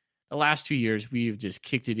opponents. The last 2 years, we've just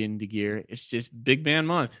kicked it into gear. It's just big man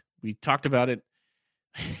month. We talked about it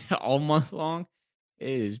all month long.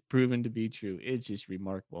 It is proven to be true. It's just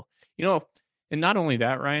remarkable. You know, and not only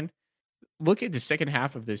that, Ryan, look at the second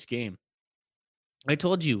half of this game. I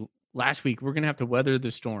told you last week we're going to have to weather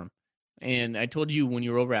the storm. And I told you when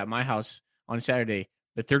you were over at my house on Saturday,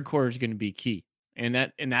 the third quarter is going to be key.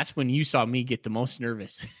 And that's when you saw me get the most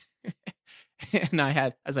nervous. And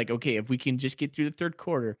I was like, okay, if we can just get through the third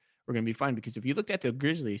quarter, we're going to be fine. Because if you looked at the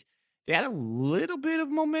Grizzlies, they had a little bit of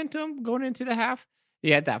momentum going into the half.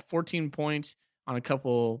 They had that 14 points on a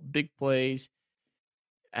couple big plays.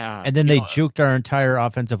 And then they juked our entire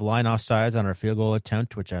offensive line off sides on our field goal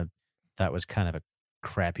attempt, which I thought was kind of a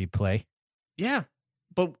crappy play. Yeah,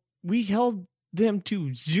 but we held them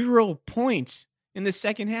to 0 points in the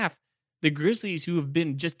second half. The Grizzlies, who have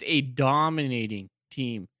been just a dominating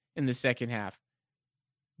team in the second half,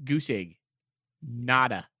 goose egg,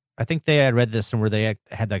 nada. I think they had read this somewhere. They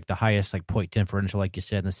had like the highest like point differential, like you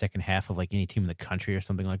said, in the second half of like any team in the country or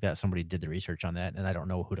something like that. Somebody did the research on that, and I don't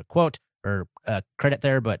know who to quote or credit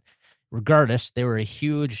there, but regardless, they were a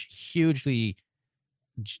hugely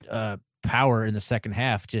power in the second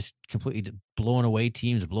half, just completely blowing away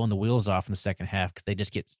teams, blowing the wheels off in the second half because they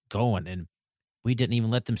just get going, and we didn't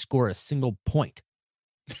even let them score a single point.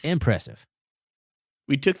 Impressive.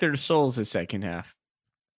 We took their souls the second half.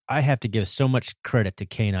 I have to give so much credit to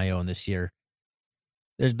Kane Ione this year.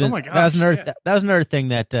 There's been that was another thing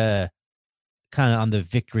that kind of on the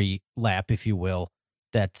victory lap, if you will,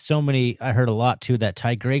 that I heard a lot too, that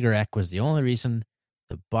Ty Gregorak was the only reason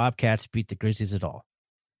the Bobcats beat the Grizzlies at all.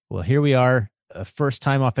 Well, here we are, a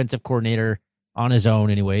first-time offensive coordinator on his own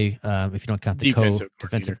anyway, if you don't count the defensive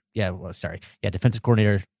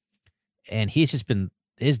coordinator. And he's just been,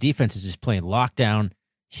 his defense is just playing lockdown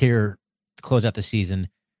here to close out the season.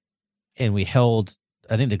 And we held,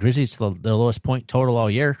 I think, the Grizzlies to the lowest point total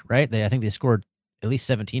all year, right? I think they scored at least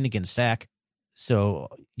 17 against Sac. So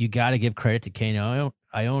you got to give credit to Kane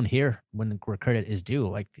Ione here where credit is due.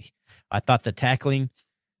 Like, I thought the tackling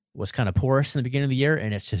was kind of porous in the beginning of the year,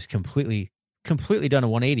 and it's just completely done a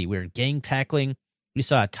 180. We were gang tackling. We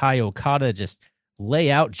saw Ty Okada just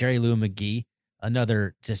lay out Jerry Lou McGee.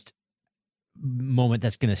 Another just moment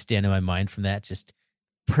that's going to stand in my mind from that. Just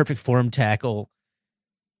perfect form tackle.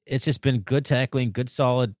 It's just been good tackling, good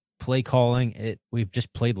solid play calling. We've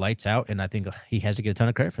just played lights out, and I think he has to get a ton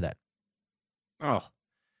of credit for that. Oh,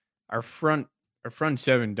 our front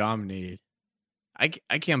seven dominated.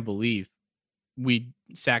 I can't believe we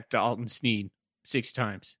sacked Dalton Sneed 6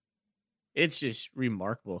 times. It's just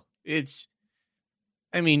remarkable.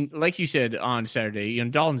 I mean, like you said on Saturday,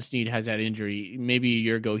 Dalton Sneed has that injury. Maybe a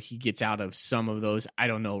year ago he gets out of some of those. I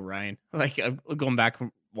don't know, Ryan. Like, going back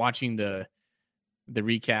watching the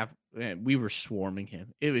recap, man, we were swarming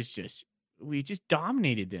him. It was just, we just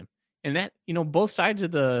dominated them. And that, both sides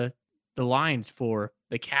of the lines for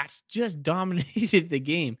the Cats just dominated the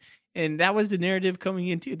game. And that was the narrative coming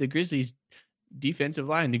into the Grizzlies defensive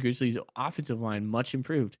line, the Grizzlies offensive line, much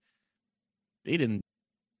improved. They didn't,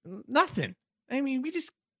 nothing. I mean, we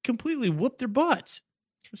just completely whooped their butts.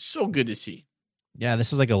 It was so good to see. Yeah,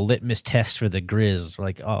 this was like a litmus test for the Grizz.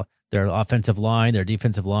 Like, their offensive line, their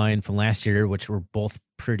defensive line from last year, which were both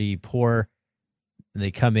pretty poor. And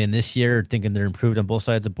they come in this year thinking they're improved on both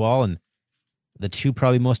sides of the ball, and the two of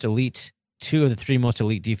the 3 most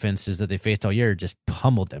elite defenses that they faced all year just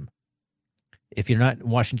pummeled them. If you're not in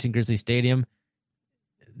Washington Grizzlies Stadium,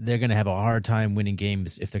 they're going to have a hard time winning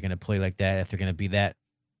games if they're going to play like that, if they're going to be that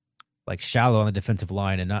like shallow on the defensive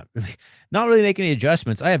line and not really make any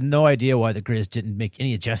adjustments. I have no idea why the Grizz didn't make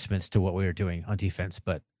any adjustments to what we were doing on defense,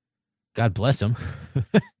 but God bless them.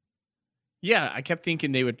 Yeah, I kept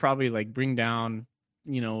thinking they would probably like bring down,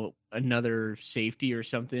 another safety or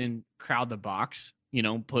something, crowd the box,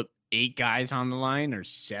 put 8 guys on the line or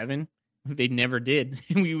 7. They never did.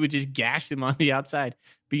 We would just gash them on the outside.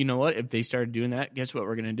 But you know what? If they started doing that, guess what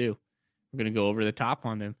we're going to do? We're going to go over the top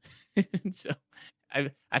on them. So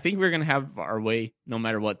I think we're going to have our way no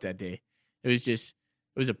matter what that day. It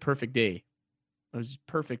was a perfect day. It was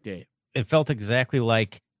a perfect day. It felt exactly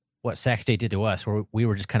like what Sac State did to us, where we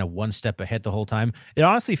were just kind of one step ahead the whole time. It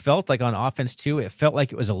honestly felt like on offense too, it felt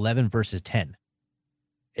like it was 11 versus 10.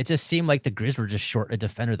 It just seemed like the Grizz were just short a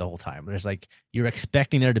defender the whole time. There's like, you're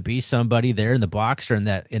expecting there to be somebody there in the box or in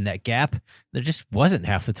that gap. There just wasn't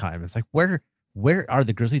half the time. It's like, where are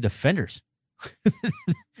the Grizzly defenders?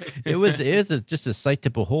 It was just a sight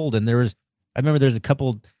to behold. And I remember there's a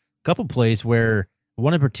couple plays where,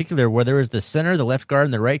 one in particular where there was the center, the left guard,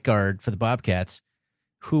 and the right guard for the Bobcats,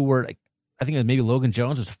 who were like, I think it was maybe Logan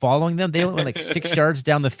Jones was following them. They went like 6 yards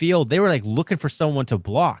down the field. They were like looking for someone to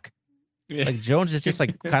block. Yeah. Like Jones is just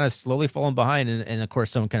like kind of slowly falling behind. And of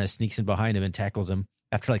course someone kind of sneaks in behind him and tackles him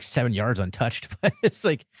after like 7 yards untouched. But it's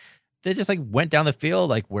like, they just like went down the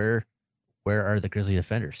field. Like, where are the Grizzly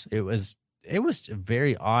defenders? It was a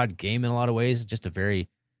very odd game in a lot of ways. Just a very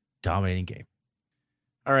dominating game.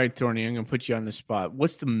 All right, Thorny, I'm going to put you on the spot.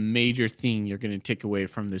 What's the major thing you're going to take away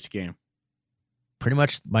from this game? Pretty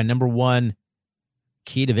much my number one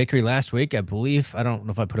key to victory last week, I believe. I don't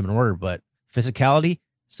know if I put them in order, but physicality.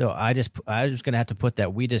 So I was going to have to put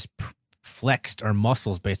that we just flexed our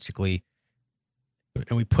muscles basically,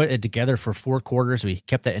 and we put it together for 4 quarters. We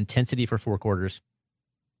kept that intensity for 4 quarters,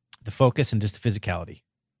 the focus and just the physicality.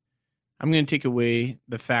 I'm going to take away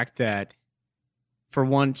the fact that for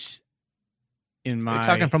once in my... Are you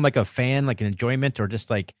talking from like a fan, like an enjoyment, or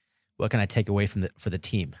just like, what can I take away from for the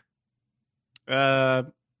team?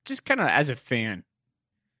 Just kind of as a fan.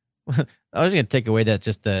 I was going to take away that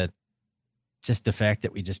just the fact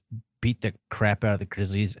that we just beat the crap out of the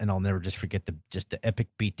Grizzlies, and I'll never just forget the epic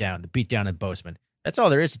beatdown, the beatdown in Bozeman. That's all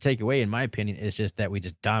there is to take away, in my opinion, is just that we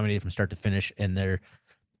just dominated from start to finish. And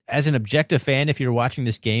as an objective fan, if you're watching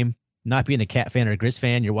this game, not being a Cat fan or a Grizz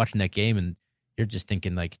fan, you're watching that game and you're just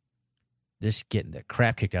thinking like, they're just getting the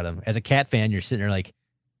crap kicked out of them. As a Cat fan, you're sitting there like,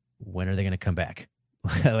 when are they going to come back?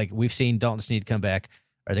 Like, we've seen Dalton Sneed come back.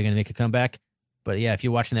 Are they going to make a comeback? But yeah, if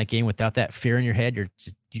you're watching that game without that fear in your head,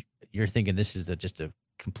 you're thinking this is just a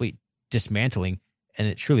complete dismantling, and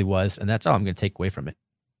it truly was. And that's all I'm going to take away from it.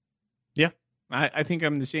 Yeah, I think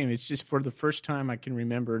I'm the same. It's just for the first time I can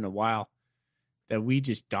remember in a while that we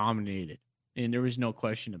just dominated. and there was no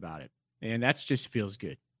question about it. And that just feels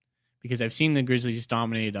good because I've seen the Grizzlies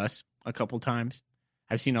dominate us a couple times.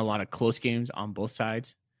 I've seen a lot of close games on both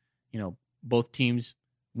sides. Both teams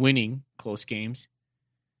winning close games.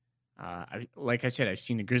 Like I said, I've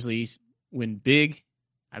seen the Grizzlies win big.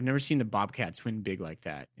 I've never seen the Bobcats win big like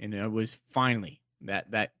that, and it was finally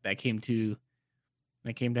that came to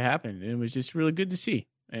happen. And it was just really good to see,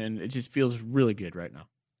 and it just feels really good right now.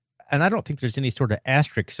 And I don't think there's any sort of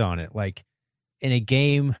asterisks on it. Like in a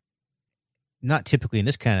game, not typically in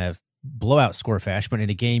this kind of blowout score fashion, but in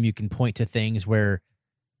a game, you can point to things where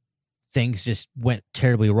things just went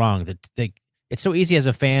terribly wrong. It's so easy as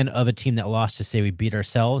a fan of a team that lost to say we beat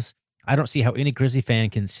ourselves. I don't see how any Grizzly fan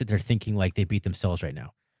can sit there thinking like they beat themselves right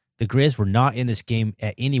now. The Grizz were not in this game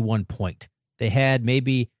at any one point. They had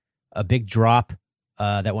maybe a big drop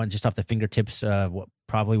that went just off the fingertips, what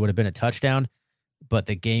probably would have been a touchdown, but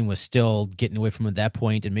the game was still getting away from at that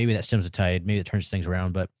point, and maybe that stems the tide, maybe it turns things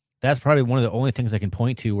around, but that's probably one of the only things I can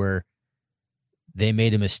point to where they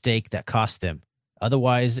made a mistake that cost them.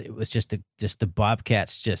 Otherwise, it was just the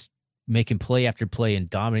Bobcats just making play after play and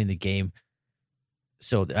dominating the game.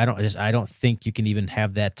 So I don't think you can even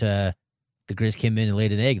have that. The Grizz came in and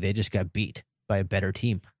laid an egg. They just got beat by a better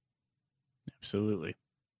team. Absolutely.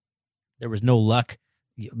 There was no luck.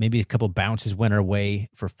 Maybe a couple bounces went our way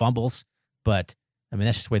for fumbles, but I mean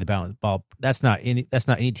that's just the way the ball. That's not any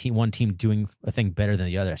one team doing a thing better than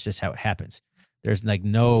the other. That's just how it happens. There's like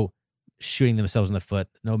no shooting themselves in the foot,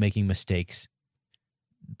 no making mistakes.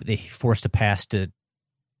 They forced a pass to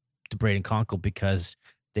Braden Conkle because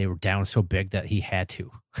they were down so big that he had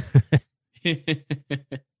to.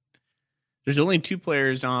 There's only two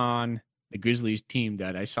players on the Grizzlies team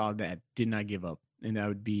that I saw that did not give up, and that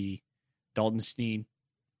would be Dalton Sneed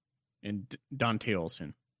and Dante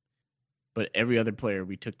Olson. But every other player,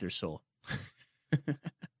 we took their soul.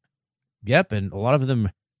 Yep, and a lot of them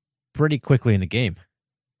pretty quickly in the game.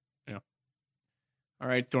 Yeah. All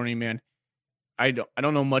right, Thorny man. I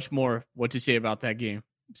don't know much more what to say about that game.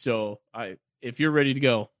 So if you're ready to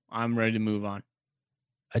go, I'm ready to move on.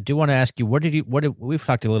 I do want to ask you, we've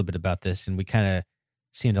talked a little bit about this, and we kind of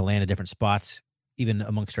seem to land at different spots, even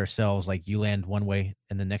amongst ourselves. Like you land one way,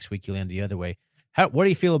 and the next week you land the other way. What do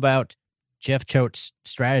you feel about Jeff Choate's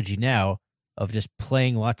strategy now of just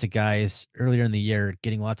playing lots of guys earlier in the year,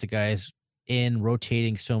 getting lots of guys in,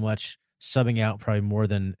 rotating so much, subbing out probably more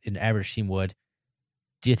than an average team would?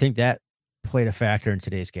 Do you think that played a factor in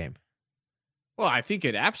today's game? Well, I think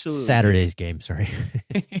it absolutely Saturday's game. Sorry.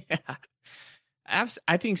 Yeah.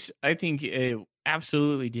 I think it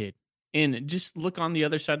absolutely did. And just look on the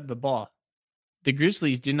other side of the ball. The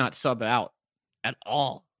Grizzlies did not sub out at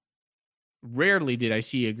all. Rarely did I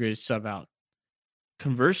see a Grizz sub out.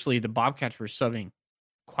 Conversely, the Bobcats were subbing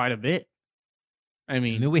quite a bit. I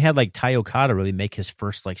mean, we had like Ty Okada really make his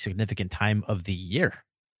first like significant time of the year.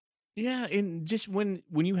 Yeah, and just when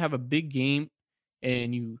you have a big game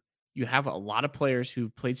and you have a lot of players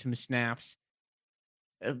who've played some snaps,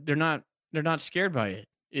 they're not scared by it.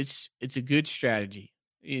 It's a good strategy.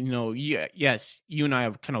 Yes, you and I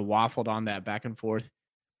have kind of waffled on that back and forth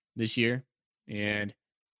this year, and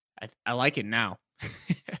I like it now.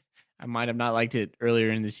 I might have not liked it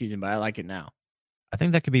earlier in the season, but I like it now. I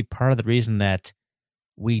think that could be part of the reason that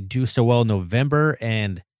we do so well in November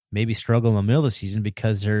and maybe struggle in the middle of the season,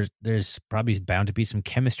 because there's probably bound to be some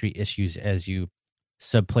chemistry issues as you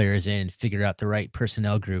sub players in and figure out the right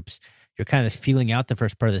personnel groups. You're kind of feeling out the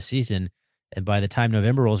first part of the season, and by the time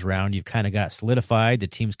November rolls around, you've kind of got solidified, the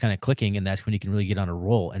team's kind of clicking, and that's when you can really get on a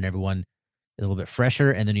roll, and everyone is a little bit fresher,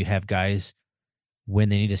 and then you have guys when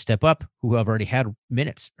they need to step up who have already had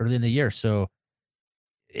minutes early in the year. So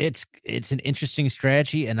it's an interesting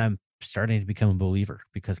strategy, and I'm starting to become a believer,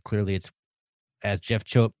 because clearly it's, as Jeff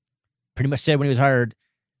Choate pretty much said when he was hired,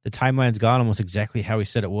 the timeline's gone almost exactly how he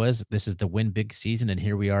said it was. This is the win big season, and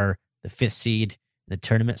here we are, the 5th seed in the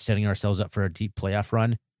tournament, setting ourselves up for a deep playoff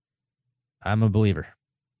run. I'm a believer.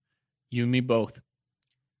 You and me both.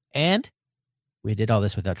 And we did all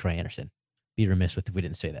this without Troy Anderson. Be remiss if we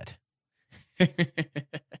didn't say that.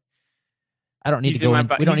 I don't need to go in.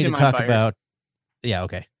 We don't need to talk about. Yeah,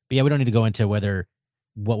 okay. But yeah, we don't need to go into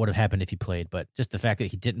what would have happened if he played, but just the fact that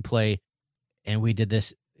he didn't play and we did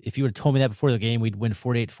this. If you would have told me that before the game, we'd win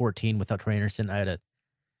 48-14 without Troy Anderson, I had to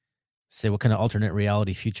say, what kind of alternate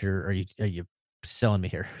reality future are you selling me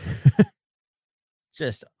here?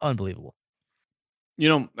 Just unbelievable.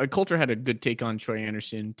 Coulter had a good take on Troy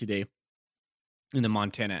Anderson today in the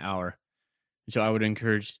Montana Hour. So I would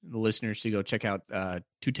encourage the listeners to go check out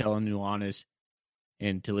Tutel and Nuanez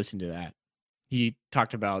and to listen to that. He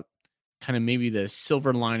talked about kind of maybe the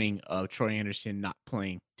silver lining of Troy Anderson not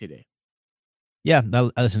playing today. Yeah,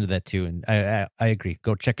 I listened to that too, and I agree.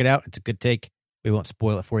 Go check it out. It's a good take. We won't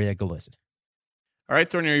spoil it for you. Go listen. All right,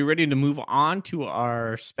 Thorny, are you ready to move on to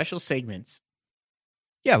our special segments?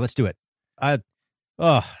 Yeah, let's do it.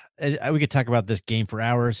 Oh, we could talk about this game for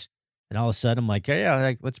hours, and all of a sudden I'm like,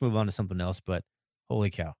 yeah, let's move on to something else. But holy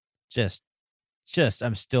cow, just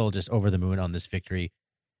I'm still just over the moon on this victory.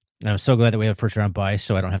 And I'm so glad that we have a first round bye,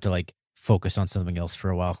 so I don't have to like focus on something else for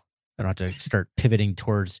a while. I don't have to start pivoting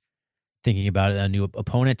towards thinking about a new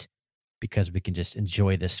opponent, because we can just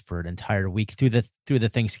enjoy this for an entire week through the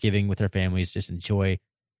Thanksgiving with our families. Just enjoy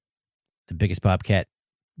the biggest Bobcat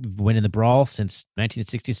win in the brawl since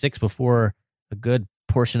 1966, before a good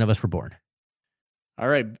portion of us were born. All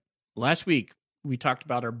right. Last week, we talked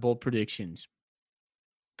about our bold predictions.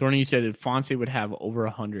 Thorny, you said that Fonse would have over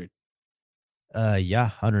 100. Yeah,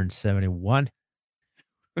 171.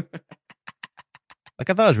 Like,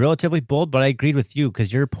 I thought it was relatively bold, but I agreed with you,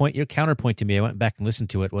 because your counterpoint to me, I went back and listened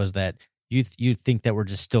to it, was that you think that we're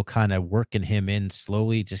just still kind of working him in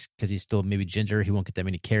slowly, just because he's still maybe ginger. He won't get that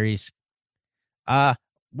many carries. How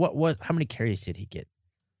many carries did he get?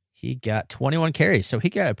 He got 21 carries, so he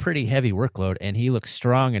got a pretty heavy workload, and he looks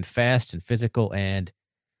strong and fast and physical, and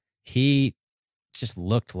he just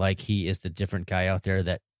looked like he is the different guy out there.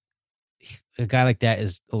 That a guy like that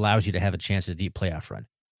allows you to have a chance at a deep playoff run.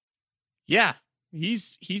 Yeah,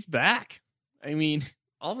 he's back. I mean,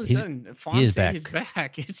 all of a sudden, Fonse is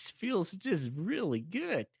back. It feels just really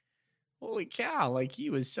good. Holy cow! Like,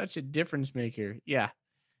 he was such a difference maker. Yeah,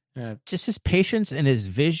 just his patience and his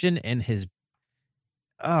vision and his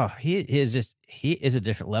he is a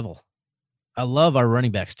different level. I love our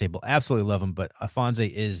running back stable, absolutely love him, but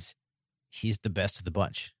Fonse he's the best of the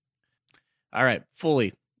bunch. All right,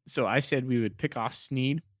 fully. So I said we would pick off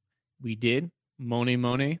Snead. We did.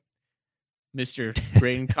 Mone. Mr.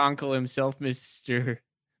 Braden Conkle himself, Mr.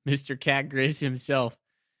 Cat Grizz himself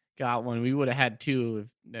got one. We would have had two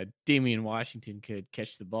if Damian Washington could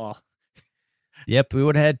catch the ball. Yep, we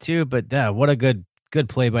would have had two, but what a good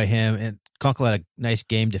play by him. And Conkle had a nice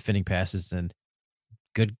game defending passes, and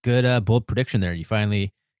good bold prediction there. You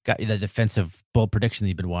finally got the defensive bold prediction that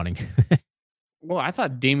you've been wanting. Well, I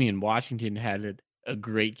thought Damian Washington had a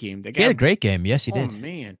great game. He had a great game. Yes, he did. Oh,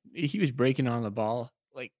 man. He was breaking on the ball.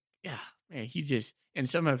 Like, yeah, man, and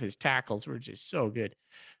some of his tackles were just so good.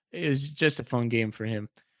 It was just a fun game for him.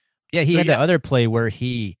 Yeah, he had the other play where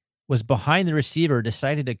he was behind the receiver,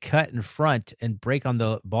 decided to cut in front and break on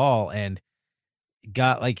the ball, and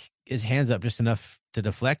got like his hands up just enough to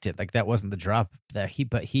deflect it. Like, that wasn't the drop that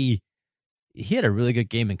he had a really good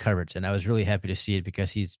game in coverage, and I was really happy to see it,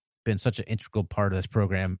 because he's been such an integral part of this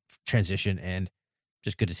program transition, and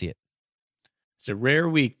just good to see it. It's a rare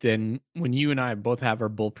week then when you and I both have our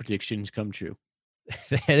bold predictions come true.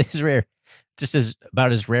 That is rare. Just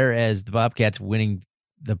about as rare as the Bobcats winning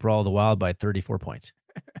the Brawl of the Wild by 34 points.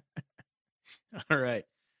 All right.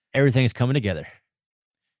 Everything is coming together.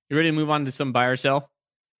 You ready to move on to some buy or sell?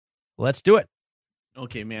 Let's do it.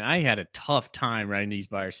 Okay, man. I had a tough time writing these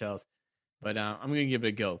buy or sells, but I'm going to give it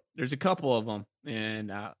a go. There's a couple of them,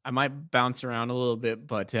 and I might bounce around a little bit,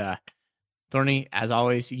 but Thorny, as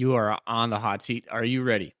always, you are on the hot seat. Are you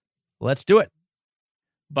ready? Let's do it.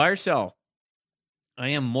 Buy or sell? I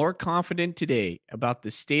am more confident today about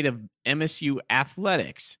the state of MSU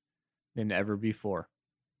athletics than ever before.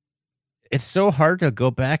 It's so hard to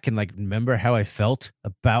go back and like remember how I felt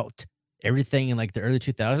about everything in like the early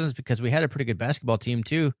 2000s, because we had a pretty good basketball team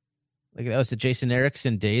too. Like, that was the Jason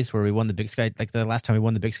Erickson days where we won the Big Sky, like the last time we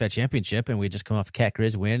won the Big Sky championship, and we just come off a Cat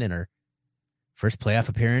Grizz win in our first playoff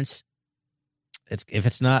appearance. If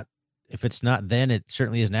it's not then, it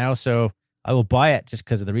certainly is now. So I will buy it just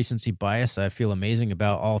because of the recency bias. I feel amazing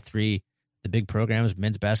about all three, the big programs: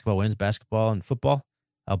 men's basketball, women's basketball, and football.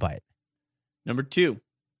 I'll buy it. Number 2,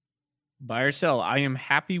 buy or sell? I am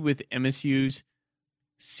happy with MSU's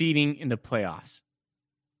seeding in the playoffs.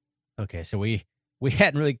 Okay, so we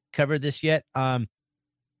hadn't really covered this yet.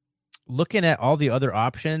 Looking at all the other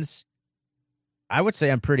options, I would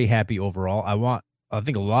say I'm pretty happy overall. I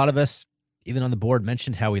think a lot of us, even on the board,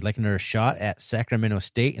 mentioned how we'd like another shot at Sacramento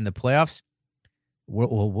State in the playoffs.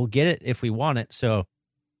 We'll get it if we want it. So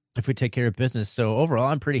if we take care of business. So overall,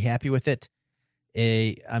 I'm pretty happy with it.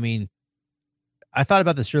 I mean, I thought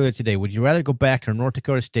about this earlier today. Would you rather go back to North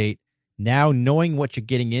Dakota State now, knowing what you're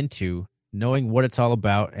getting into, knowing what it's all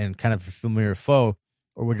about, and kind of a familiar foe,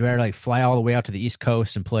 or would you rather like fly all the way out to the East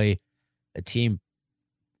Coast and play a team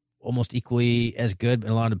almost equally as good in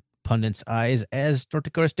a lot of pundits' eyes as North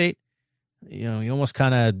Dakota State? You know, you almost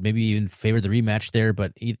kind of maybe even favor the rematch there,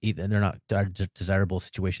 but they're not desirable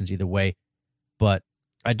situations either way. But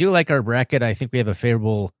I do like our bracket. I think we have a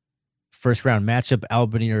favorable first round matchup,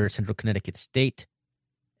 Albany or Central Connecticut State.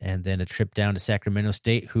 And then a trip down to Sacramento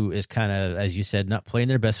State, who is kind of, as you said, not playing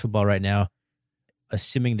their best football right now.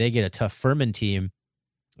 Assuming they get a tough Furman team,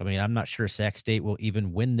 I mean, I'm not sure Sac State will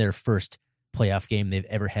even win their first playoff game they've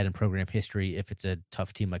ever had in program history if it's a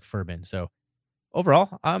tough team like Furman. So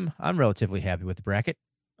overall, I'm relatively happy with the bracket.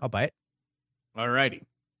 I'll buy it. All righty.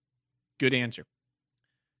 Good answer.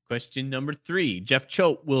 Question number 3. Jeff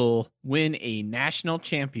Choate will win a national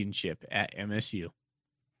championship at MSU.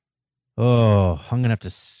 Oh, I'm going to have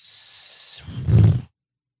to...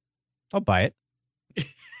 I'll buy it.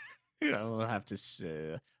 I'll have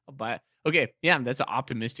to... I'll buy it. Okay, yeah, that's an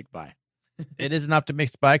optimistic buy. It is an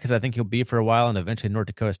optimistic buy because I think he'll be for a while, and eventually North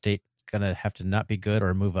Dakota State is going to have to not be good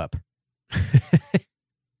or move up.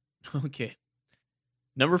 Okay.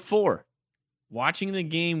 Number 4. Watching the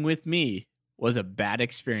game with me was a bad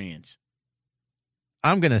experience.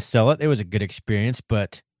 I'm going to sell it. It was a good experience,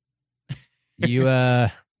 but you,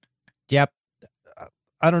 yep.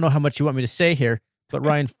 I don't know how much you want me to say here, but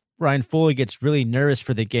Ryan Foley gets really nervous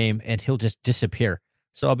for the game and he'll just disappear.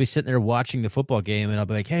 So I'll be sitting there watching the football game and I'll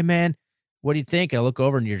be like, "Hey man, what do you think?" And I look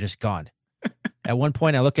over and you're just gone. At one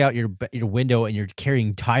point I look out your window and you're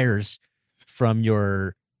carrying tires from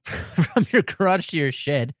your garage to your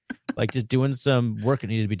shed, like just doing some work that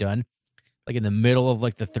needed to be done. Like in the middle of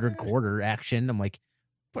like the third quarter action. I'm like,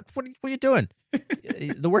 what are you doing?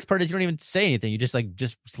 The worst part is you don't even say anything. You just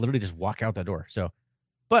literally just walk out the door. So,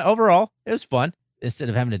 but overall it was fun. Instead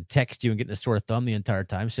of having to text you and getting a sore thumb the entire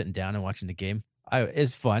time, sitting down and watching the game,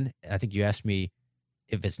 it's fun. I think you asked me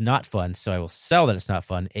if it's not fun, so I will sell that it's not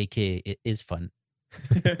fun, aka it is fun.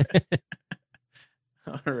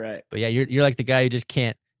 All right. But yeah, you're like the guy who just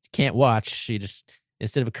can't watch. You just,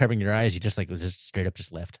 instead of covering your eyes, you just straight up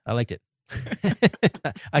just left. I liked it.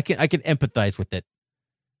 I can empathize with it.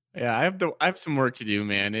 Yeah, I have some work to do,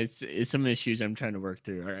 man. It's some issues I'm trying to work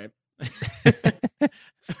through. All right.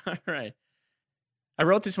 All right. I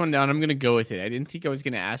wrote this one down. I'm going to go with it. I didn't think I was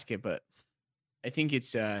going to ask it, but I think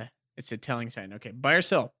it's a telling sign. Okay. Buy or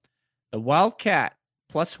sell. The Wildcat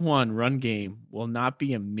 +1 run game will not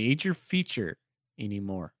be a major feature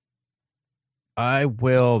anymore. I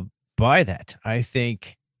will buy that. I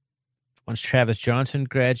think once Travis Johnson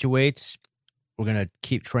graduates, we're going to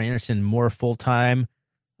keep Troy Anderson more full-time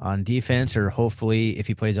on defense, or hopefully if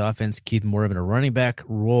he plays offense, keep him more of in a running back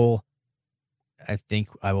role. I think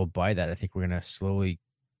I will buy that. I think we're going to slowly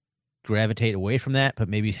gravitate away from that, but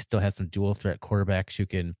maybe still have some dual threat quarterbacks who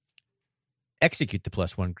can execute the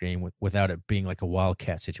 +1 game without it being like a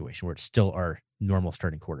Wildcat situation where it's still our normal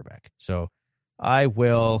starting quarterback. So I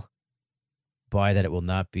will buy that it will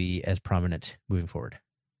not be as prominent moving forward.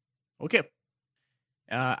 Okay.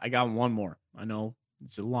 I got one more. I know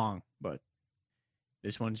it's long, but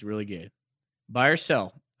this one's really good. Buy or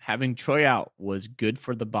sell. Having Troy out was good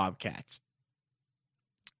for the Bobcats.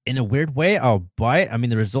 In a weird way, I'll buy it. I mean,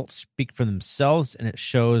 the results speak for themselves, and it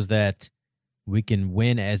shows that we can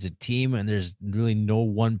win as a team, and there's really no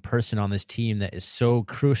one person on this team that is so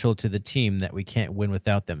crucial to the team that we can't win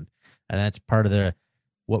without them. And that's part of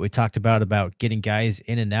what we talked about getting guys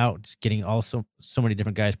in and out, getting also so many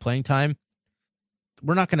different guys playing time.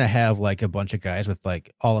 We're not going to have like a bunch of guys with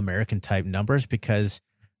like All-American type numbers because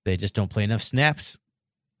they just don't play enough snaps.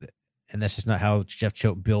 And that's just not how Jeff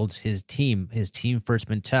Choate builds his team first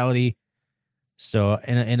mentality. So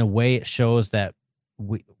in a way, it shows that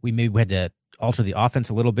we maybe had to alter the offense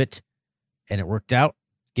a little bit, and it worked out.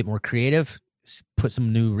 Get more creative, put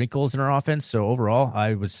some new wrinkles in our offense. So overall,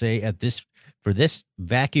 I would say for this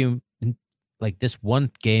vacuum, like this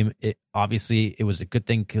one game, it was a good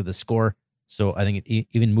thing to the score. So I think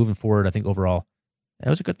even moving forward, I think overall, it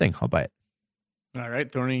was a good thing. I'll buy it. All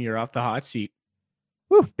right, Thorny, you're off the hot seat.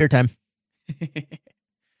 Woo, beer time.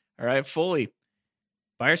 All right, Foley.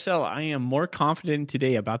 Buy or sell. I am more confident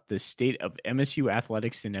today about the state of MSU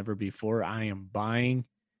athletics than ever before. I am buying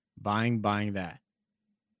that.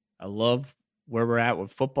 I love where we're at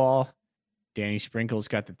with football. Danny Sprinkle's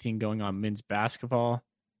got the team going on men's basketball.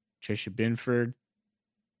 Trisha Binford.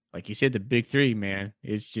 Like you said, the big three, man.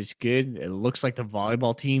 It's just good. It looks like the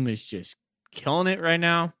volleyball team is just killing it right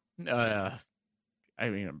now.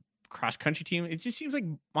 Cross country team. It just seems like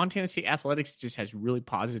Montana State athletics just has really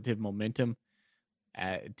positive momentum.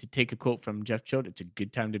 To take a quote from Jeff Choate, it's a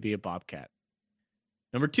good time to be a Bobcat.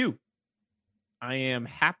 Number 2, I am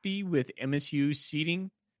happy with MSU's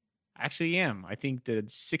seeding. I actually am. I think the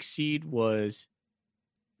 6th seed was,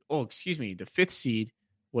 the 5th seed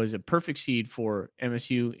was a perfect seed for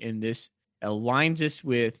MSU in this. Aligns us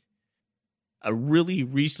with a really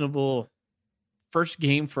reasonable first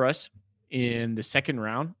game for us in the second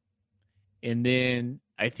round. And then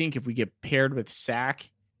I think if we get paired with Sack,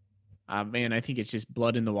 man, I think it's just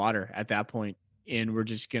blood in the water at that point, and we're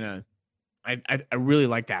just gonna. I really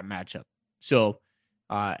like that matchup. So,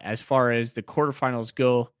 as far as the quarterfinals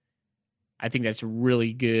go, I think that's a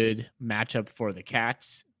really good matchup for the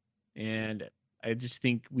Cats, and I just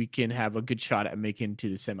think we can have a good shot at making to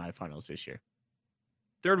the semifinals this year.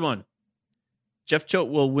 Third one, Jeff Choate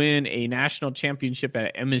will win a national championship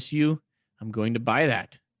at MSU. I'm going to buy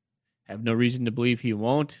that. I have no reason to believe he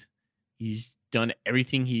won't. He's done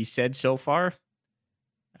everything he said so far.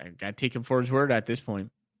 I got to take him for his word at this point.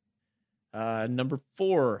 Number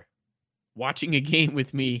 4, watching a game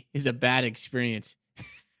with me is a bad experience.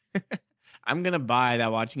 I'm going to buy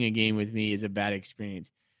that watching a game with me is a bad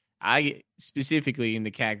experience. I specifically in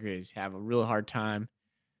the Cat Grizz have a real hard time.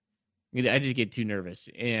 I just get too nervous.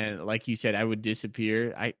 And like you said, I would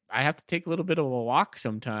disappear. I have to take a little bit of a walk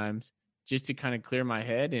sometimes just to kind of clear my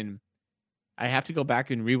head. And I have to go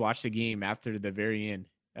back and rewatch the game after the very end.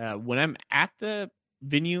 When I'm at the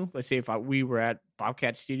venue, let's say if we were at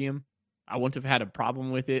Bobcat Stadium, I wouldn't have had a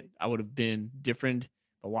problem with it. I would have been different.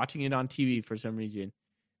 But watching it on TV for some reason,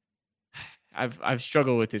 I've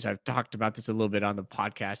struggled with this. I've talked about this a little bit on the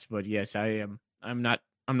podcast, but yes, I'm not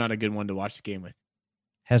a good one to watch the game with.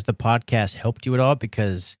 Has the podcast helped you at all?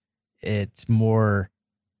 Because it's more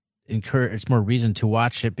reason to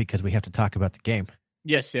watch it because we have to talk about the game.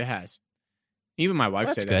 Yes, it has. Even my wife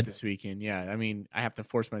said good. that this weekend. Yeah, I mean, I have to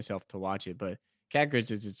force myself to watch it, but Cat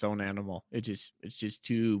Grizz is its own animal. It's just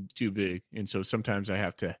too big, and so sometimes I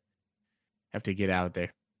have to get out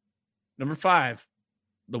there. Number 5,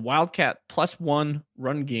 the Wildcat +1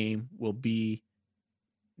 run game will be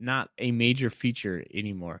not a major feature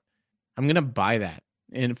anymore. I'm gonna buy that,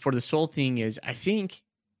 and for the sole thing is, I think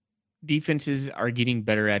defenses are getting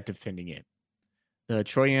better at defending it. The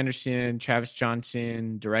Troy Anderson, Travis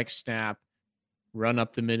Johnson, direct snap, run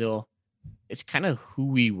up the middle. It's kind of who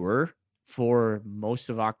we were for most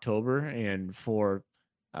of October and for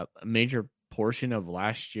a major portion of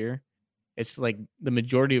last year. It's like the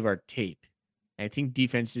majority of our tape. I think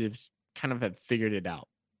defensives kind of have figured it out.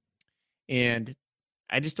 And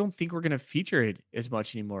I just don't think we're going to feature it as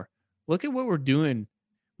much anymore. Look at what we're doing.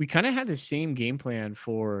 We kind of had the same game plan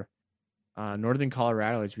for Northern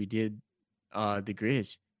Colorado as we did the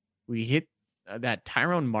Grizz. We hit that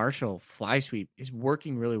Tyrone Marshall fly sweep is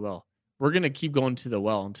working really well. We're going to keep going to the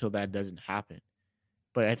well until that doesn't happen.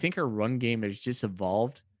 But I think our run game has just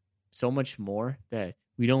evolved so much more that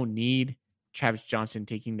we don't need Travis Johnson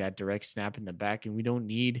taking that direct snap in the back, and we don't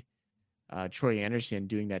need Troy Anderson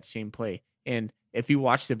doing that same play. And if you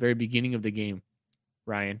watch the very beginning of the game,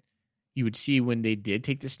 Ryan, you would see when they did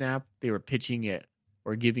take the snap, they were pitching it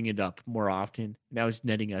or giving it up more often. And that was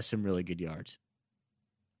netting us some really good yards.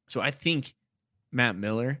 So I think Matt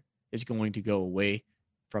Miller is going to go away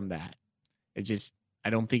from that. I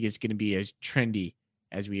don't think it's going to be as trendy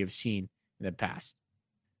as we have seen in the past.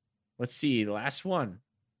 Let's see. The last one,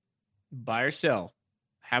 buy or sell.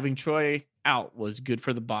 Having Troy out was good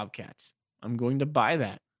for the Bobcats. I'm going to buy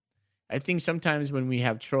that. I think sometimes when we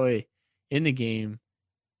have Troy in the game,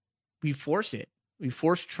 we force it. We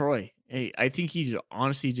force Troy. Hey, I think he's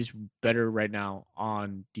honestly just better right now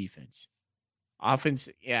on defense. Offense,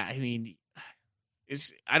 yeah, I mean,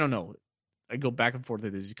 I don't know. I go back and forth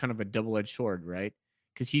with this. It's kind of a double-edged sword, right?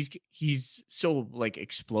 Because he's so like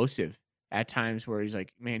explosive at times where he's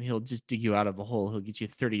like, man, he'll just dig you out of a hole. He'll get you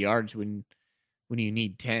 30 yards when you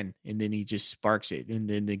need 10, and then he just sparks it, and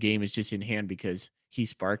then the game is just in hand because he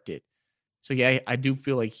sparked it. So yeah, I do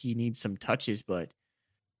feel like he needs some touches, but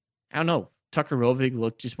I don't know. Tucker Rovig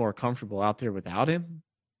looked just more comfortable out there without him.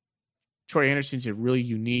 Troy Anderson's a really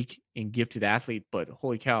unique and gifted athlete, but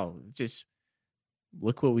holy cow, just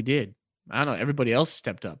look what we did. I don't know. Everybody else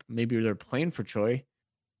stepped up. Maybe they're playing for Troy,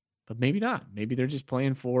 but maybe not. Maybe they're just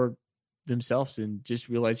playing for themselves and just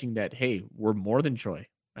realizing that, hey, we're more than Troy.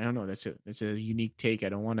 I don't know. That's a unique take. I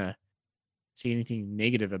don't want to say anything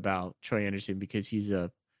negative about Troy Anderson because he's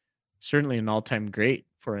certainly an all-time great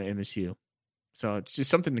for an MSU. So it's just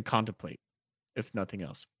something to contemplate, if nothing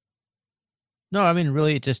else. No, I mean,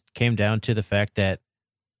 really, it just came down to the fact that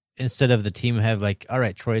instead of the team have like, all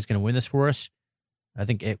right, Troy's going to win this for us, I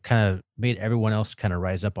think it kind of made everyone else kind of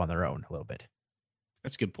rise up on their own a little bit.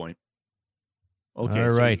 That's a good point. Okay.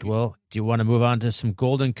 All right. Well, do you want to move on to some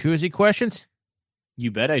Golden Koozie questions? You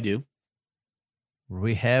bet I do.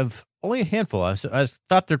 We have only a handful. I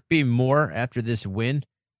thought there'd be more after this win.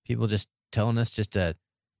 People just telling us just to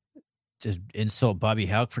insult Bobby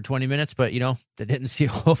Hauck for 20 minutes, but, they didn't see a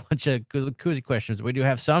whole bunch of Golden Koozie questions. We do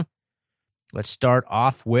have some. Let's start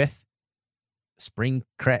off with Spring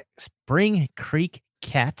Creek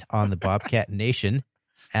Cat on the Bobcat Nation.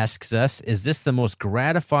 asks us, is this the most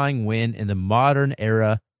gratifying win in the modern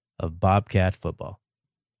era of Bobcat football?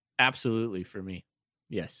 Absolutely for me.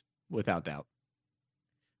 Yes, without doubt.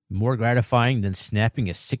 More gratifying than snapping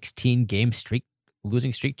a 16-game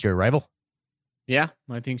losing streak to your rival? Yeah,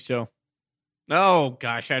 I think so. Oh,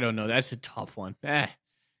 gosh, I don't know. That's a tough one.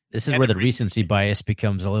 This is where the recency bias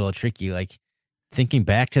becomes a little tricky. Like, thinking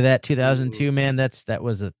back to that 2002, man, that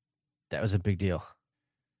was a big deal.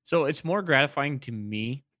 So it's more gratifying to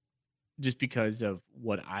me just because of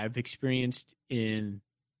what I've experienced in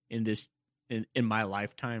my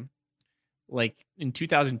lifetime. Like in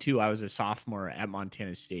 2002, I was a sophomore at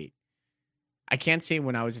Montana State. I can't say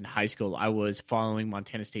when I was in high school I was following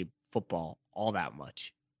Montana State football all that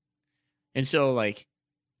much. And so, like,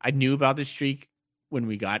 I knew about the streak when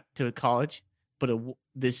we got to college, but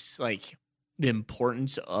the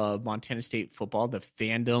importance of Montana State football, the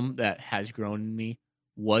fandom that has grown in me,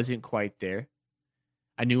 wasn't quite there.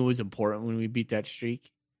 I knew it was important when we beat that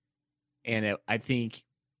streak. And I think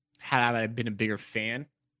had I been a bigger fan,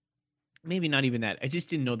 maybe not even that, I just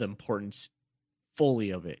didn't know the importance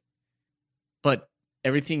fully of it. But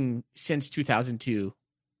everything since 2002,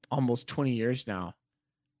 almost 20 years now,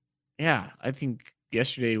 yeah, I think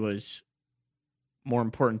yesterday was more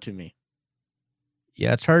important to me.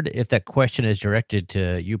 Yeah, it's hard if that question is directed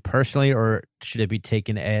to you personally, or should it be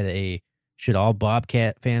taken at should all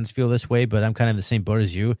Bobcat fans feel this way? But I'm kind of in the same boat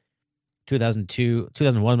as you.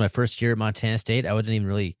 2001, my first year at Montana State, I wasn't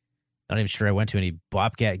not even sure I went to any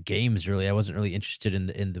Bobcat games, really. I wasn't really interested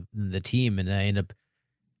in the team, and I ended up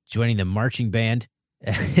joining the marching band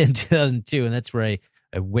in 2002, and that's where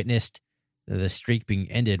I witnessed the streak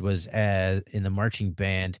being ended, was in the marching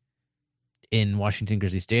band in Washington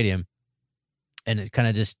Grizzly Stadium. And it kind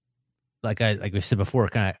of just, like we said before,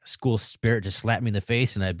 kind of school spirit just slapped me in the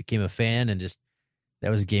face, and I became a fan, and just that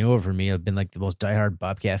was a game over for me. I've been like the most diehard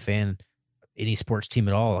Bobcat fan, any sports team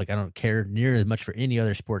at all. Like, I don't care near as much for any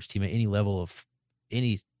other sports team at any level of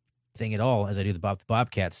anything at all as I do the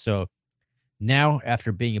Bobcats. So now,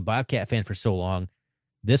 after being a Bobcat fan for so long,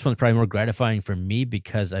 this one's probably more gratifying for me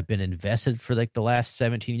because I've been invested for like the last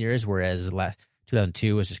 17 years, whereas the last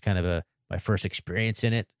 2002 was just kind of my first experience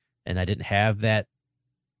in it. And I didn't have the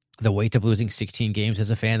weight of losing 16 games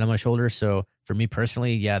as a fan on my shoulders. So for me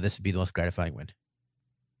personally, yeah, this would be the most gratifying win.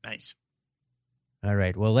 Nice. All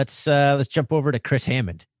right. Well, let's jump over to Chris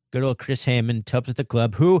Hammond. Good old Chris Hammond, Tubs at the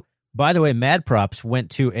Club, who, by the way, Mad Props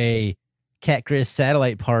went to a Cat Grizz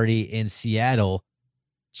satellite party in Seattle,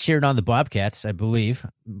 cheered on the Bobcats, I believe.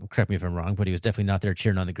 Correct me if I'm wrong, but he was definitely not there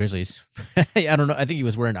cheering on the Grizzlies. I don't know. I think he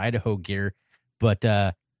was wearing Idaho gear, but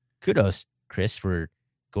kudos, Chris, for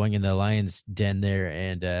going in the Lions den there,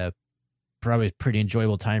 and probably a pretty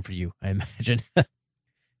enjoyable time for you, I imagine.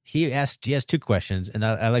 He has two questions, and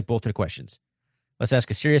I like both of the questions. Let's ask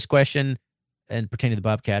a serious question and pertaining to the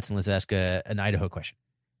Bobcats, and let's ask an Idaho question.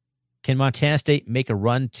 Can Montana State make a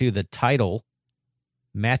run to the title?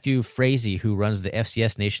 Matthew Frazee, who runs the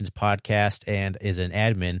FCS Nations podcast and is an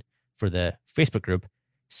admin for the Facebook group,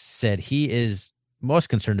 said he is most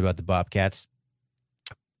concerned about the Bobcats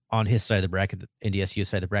on his side of the bracket, the NDSU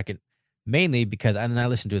side of the bracket, mainly because, and I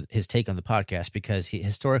listened to his take on the podcast, because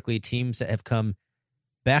historically teams that have come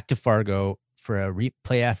back to Fargo for a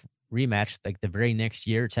playoff rematch, like the very next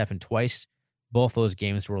year, it's happened twice. Both those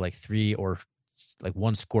games were like 3 or like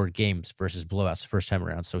 1 scored games versus blowouts the first time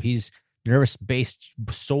around. So he's nervous based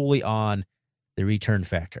solely on the return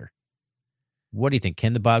factor. What do you think?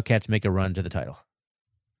 Can the Bobcats make a run to the title?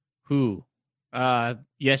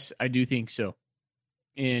 Yes, I do think so.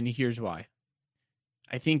 And here's why.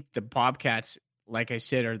 I think the Bobcats, like I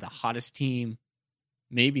said, are the hottest team,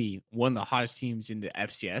 maybe one of the hottest teams in the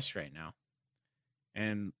FCS right now.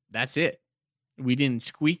 And that's it. We didn't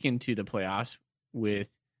squeak into the playoffs with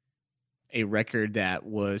a record that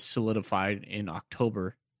was solidified in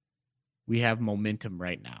October. We have momentum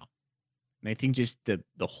right now. And I think just the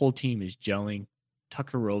whole team is gelling.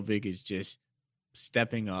 Tucker Rovig is just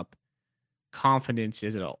stepping up. Confidence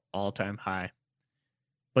is at an all-time high.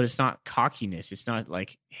 But it's not cockiness. It's not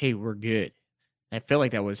like, hey, we're good. And I feel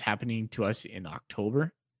like that was happening to us in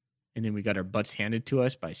October. And then we got our butts handed to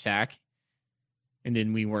us by Sac. And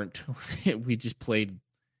then we just played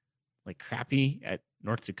like crappy at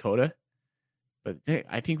North Dakota. But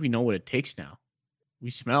I think we know what it takes now. We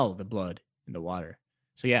smell the blood in the water.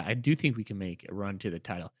 So, yeah, I do think we can make a run to the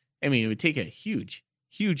title. I mean, it would take a huge,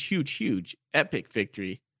 epic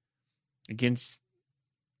victory against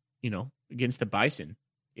the Bison.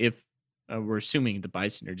 If we're assuming the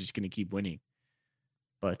Bison are just going to keep winning.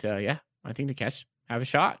 But, yeah, I think the Cats have a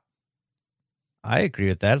shot. I agree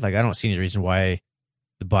with that. Like, I don't see any reason why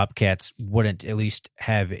the Bobcats wouldn't at least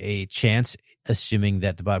have a chance, assuming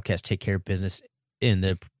that the Bobcats take care of business in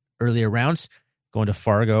the earlier rounds, going to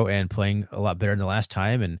Fargo and playing a lot better than the last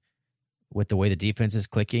time. And with the way the defense is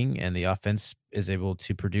clicking and the offense is able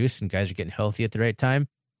to produce and guys are getting healthy at the right time,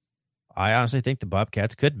 I honestly think the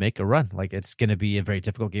Bobcats could make a run. Like, it's going to be a very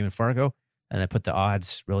difficult game in Fargo, and I put the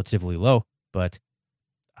odds relatively low, but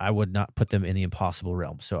I would not put them in the impossible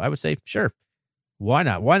realm. So I would say, sure, why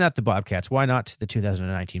not? Why not the Bobcats? Why not the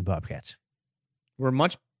 2019 Bobcats? We're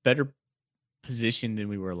much better positioned than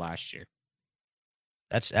we were last year.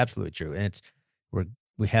 That's absolutely true. And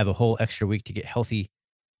we have a whole extra week to get healthy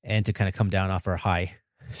and to kind of come down off our high.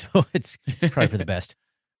 So it's probably for the best.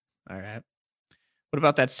 All right. What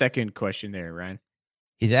about that second question there, Ryan?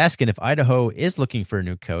 He's asking if Idaho is looking for a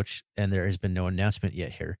new coach, and there has been no announcement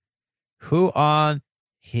yet here. Who on,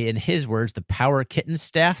 in his words, the Power Kitten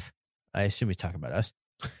staff, I assume he's talking about us,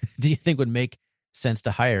 do you think would make sense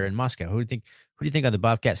to hire in Moscow? Who do you think on the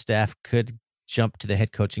Bobcat staff could jump to the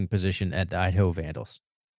head coaching position at the Idaho Vandals?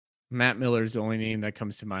 Matt Miller is the only name that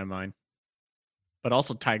comes to my mind, but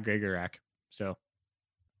also Ty Gregorak. So,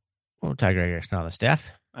 well, Ty Gregorak's not on the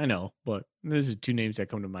staff. I know, but those are two names that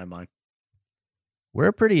come to my mind. We're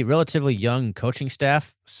a pretty relatively young coaching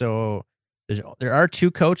staff, so there are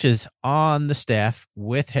two coaches on the staff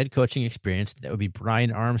with head coaching experience. That would be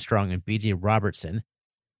Brian Armstrong and BJ Robertson.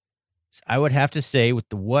 So I would have to say, with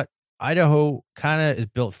what Idaho kind of is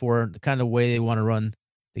built for, the kind of way they want to run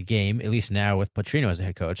the game, at least now with Petrino as a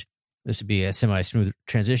head coach, this would be a semi-smooth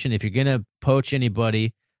transition. If you're going to poach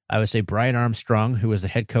anybody, I would say Brian Armstrong, who was the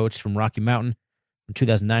head coach from Rocky Mountain from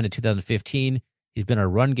 2009 to 2015. He's been our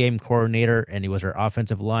run game coordinator, and he was our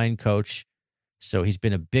offensive line coach. So he's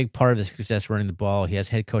been a big part of the success running the ball. He has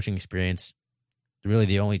head coaching experience. Really,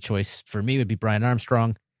 the only choice for me would be Brian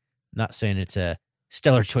Armstrong. Not saying it's a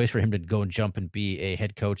stellar choice for him to go and jump and be a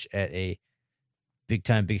head coach at a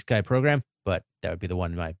big-time Big Sky program, but that would be the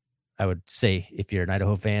one I would say, if you're an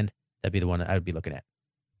Idaho fan, that'd be the one I would be looking at.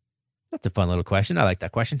 That's a fun little question. I like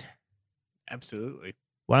that question. Absolutely.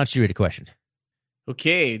 Why don't you read a question?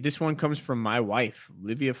 Okay, this one comes from my wife,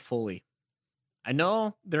 Livia Foley. I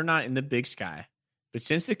know they're not in the Big Sky, but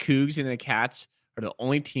since the Cougs and the Cats are the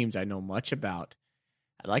only teams I know much about,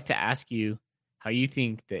 I'd like to ask you how you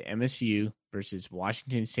think the MSU versus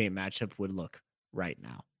Washington State matchup would look right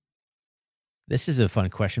now. This is a fun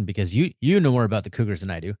question because you know more about the Cougars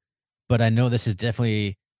than I do, but I know this is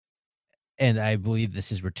definitely, and I believe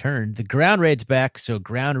this is returned. The ground raid's back, so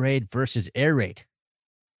ground raid versus air raid.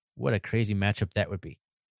 What a crazy matchup that would be.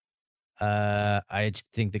 I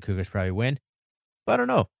think the Cougars probably win, but I don't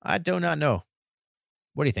know. I do not know.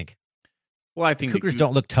 What do you think? Well, I think the Cougars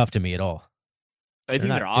don't look tough to me at all. I think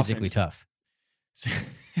they're physically tough.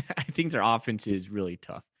 I think their offense is really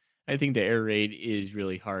tough. I think the air raid is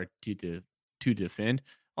really hard to defend.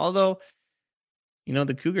 Although,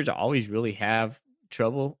 the Cougars always really have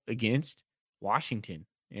trouble against Washington,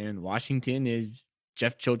 and Washington is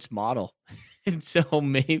Jeff Choate's model. And so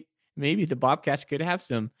maybe the Bobcats could have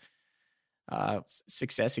some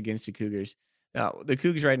success against the Cougars. Now, the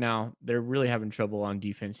Cougars right now, they're really having trouble on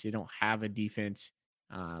defense. They don't have a defense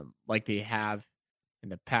like they have in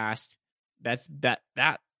the past.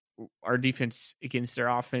 That our defense against their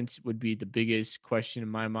offense would be the biggest question in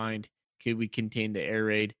my mind. Could we contain the air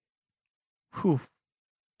raid? Whew,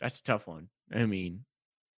 that's a tough one. I mean,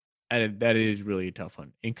 that is really a tough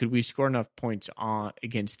one. And could we score enough points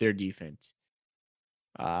against their defense?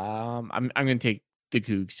 I'm going to take the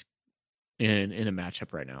Cougs in a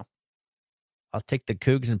matchup right now. I'll take the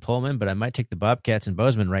Cougs in Pullman, but I might take the Bobcats in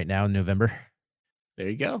Bozeman right now in November. There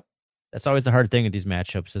you go. That's always the hard thing with these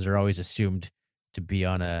matchups, is they're always assumed to be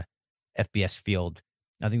on a FBS field.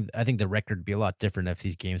 I think the record would be a lot different if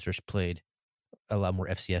these games were played a lot more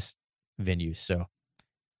FCS venues. So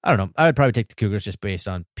I don't know. I would probably take the Cougars just based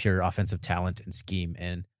on pure offensive talent and scheme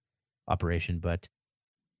and operation, but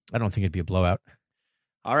I don't think it'd be a blowout.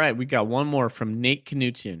 All right, we got one more from Nate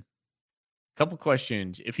Knutson. Couple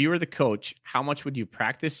questions. If you were the coach, how much would you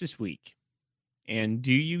practice this week? And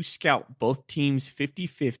do you scout both teams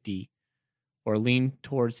 50-50 or lean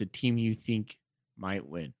towards the team you think might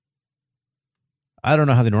win? I don't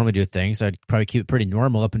know how they normally do things. I'd probably keep it pretty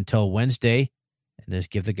normal up until Wednesday and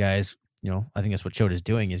just give the guys, I think that's what Choate is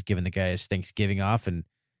doing, is giving the guys Thanksgiving off and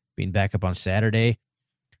being back up on Saturday.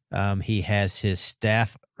 He has his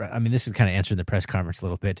staff. I mean, this is kind of answering the press conference a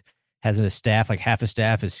little bit. Has his staff, like half the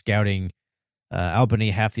staff is scouting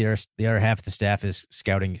Albany, half the other half of the staff is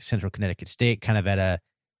scouting Central Connecticut State, kind of at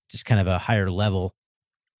a higher level.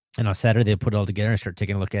 And on Saturday, they'll put it all together and start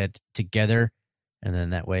taking a look at it together. And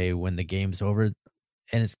then that way, when the game's over,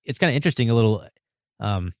 and it's kind of interesting, a little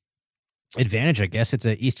advantage, I guess. It's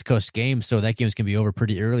an East Coast game, so that game's going to be over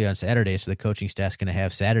pretty early on Saturday. So the coaching staff's going to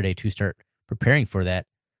have Saturday to start preparing for that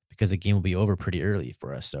because the game will be over pretty early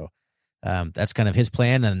for us. So that's kind of his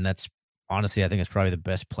plan, and that's honestly, I think it's probably the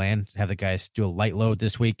best plan. Have the guys do a light load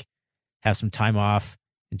this week, have some time off,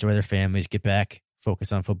 enjoy their families, get back,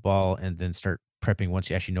 focus on football, and then start prepping once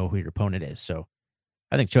you actually know who your opponent is. So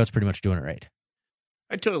I think Choate's pretty much doing it right.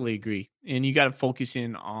 I totally agree. And you got to focus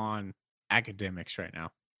in on academics right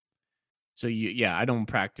now. So, I don't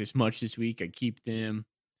practice much this week. I keep them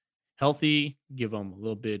healthy, give them a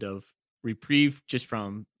little bit of reprieve just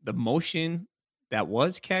from the motion that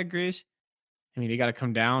was Cat Grizz. I mean, they got to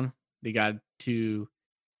come down. They got to,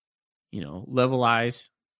 levelize,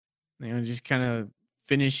 just kind of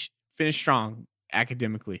finish strong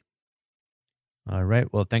academically. All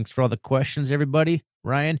right. Well, thanks for all the questions, everybody.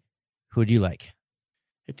 Ryan, who do you like?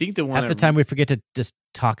 I think the one half the time we forget to just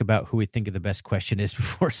talk about who we think of the best question is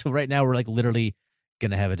before. So right now we're like literally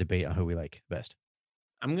going to have a debate on who we like best.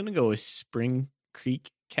 I'm going to go with Spring Creek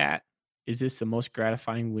Cat. Is this the most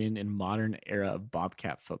gratifying win in modern era of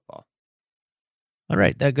Bobcat football? All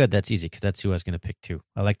right. Good. That's easy because that's who I was going to pick too.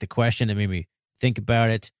 I like the question. It made me think about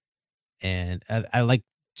it. And I like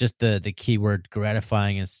just the keyword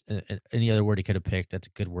gratifying is any other word he could have picked. That's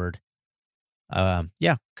a good word.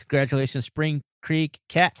 Congratulations, Spring Creek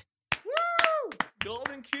Cat. Woo!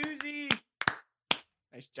 Golden Koozie.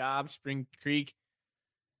 Nice job, Spring Creek.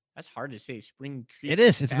 That's hard to say. Spring Creek. It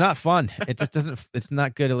is. It's not fun. It just doesn't. It's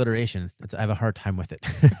not good alliteration. I have a hard time with it.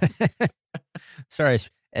 Sorry,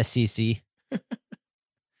 SCC.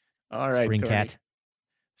 All right, Spring Tony. Cat.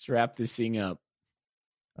 Let's wrap this thing up.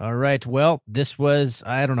 All right. Well, this was,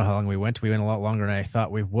 I don't know how long we went. We went a lot longer than I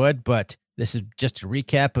thought we would, but this is just a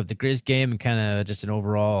recap of the Grizz game and kind of just an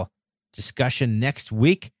overall discussion. Next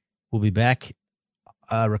week, we'll be back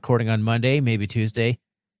recording on Monday, maybe Tuesday,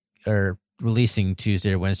 or releasing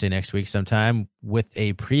Tuesday or Wednesday next week sometime with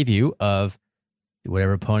a preview of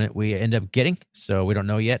whatever opponent we end up getting. So we don't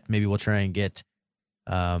know yet. Maybe we'll try and get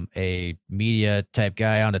a media type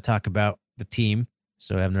guy on to talk about the team.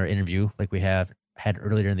 So having our interview like we had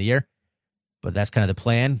earlier in the year, but that's kind of the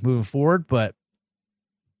plan moving forward. But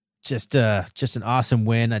just an awesome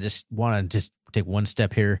win. I just want to just take one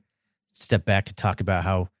step back to talk about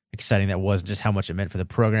how exciting that was and just how much it meant for the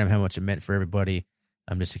program, how much it meant for everybody.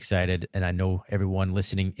 I'm just excited, and I know everyone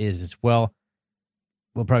listening is as well.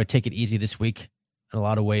 We'll probably take it easy this week in a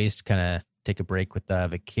lot of ways, kind of take a break with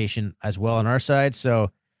vacation as well on our side.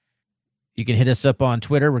 So you can hit us up on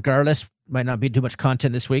Twitter regardless. Might not be too much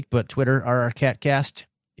content this week, but Twitter, RRCatcast.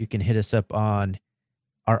 You can hit us up on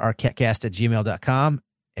rrcatcast@gmail.com,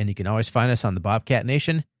 and you can always find us on the Bobcat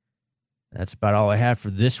Nation. That's about all I have for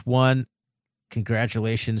this one.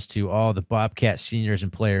 Congratulations to all the Bobcat seniors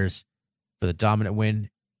and players for the dominant win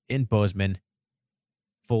in Bozeman.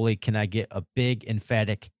 Foley, can I get a big,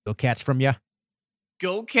 emphatic go Cats from you?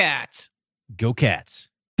 Go Cats! Go Cats!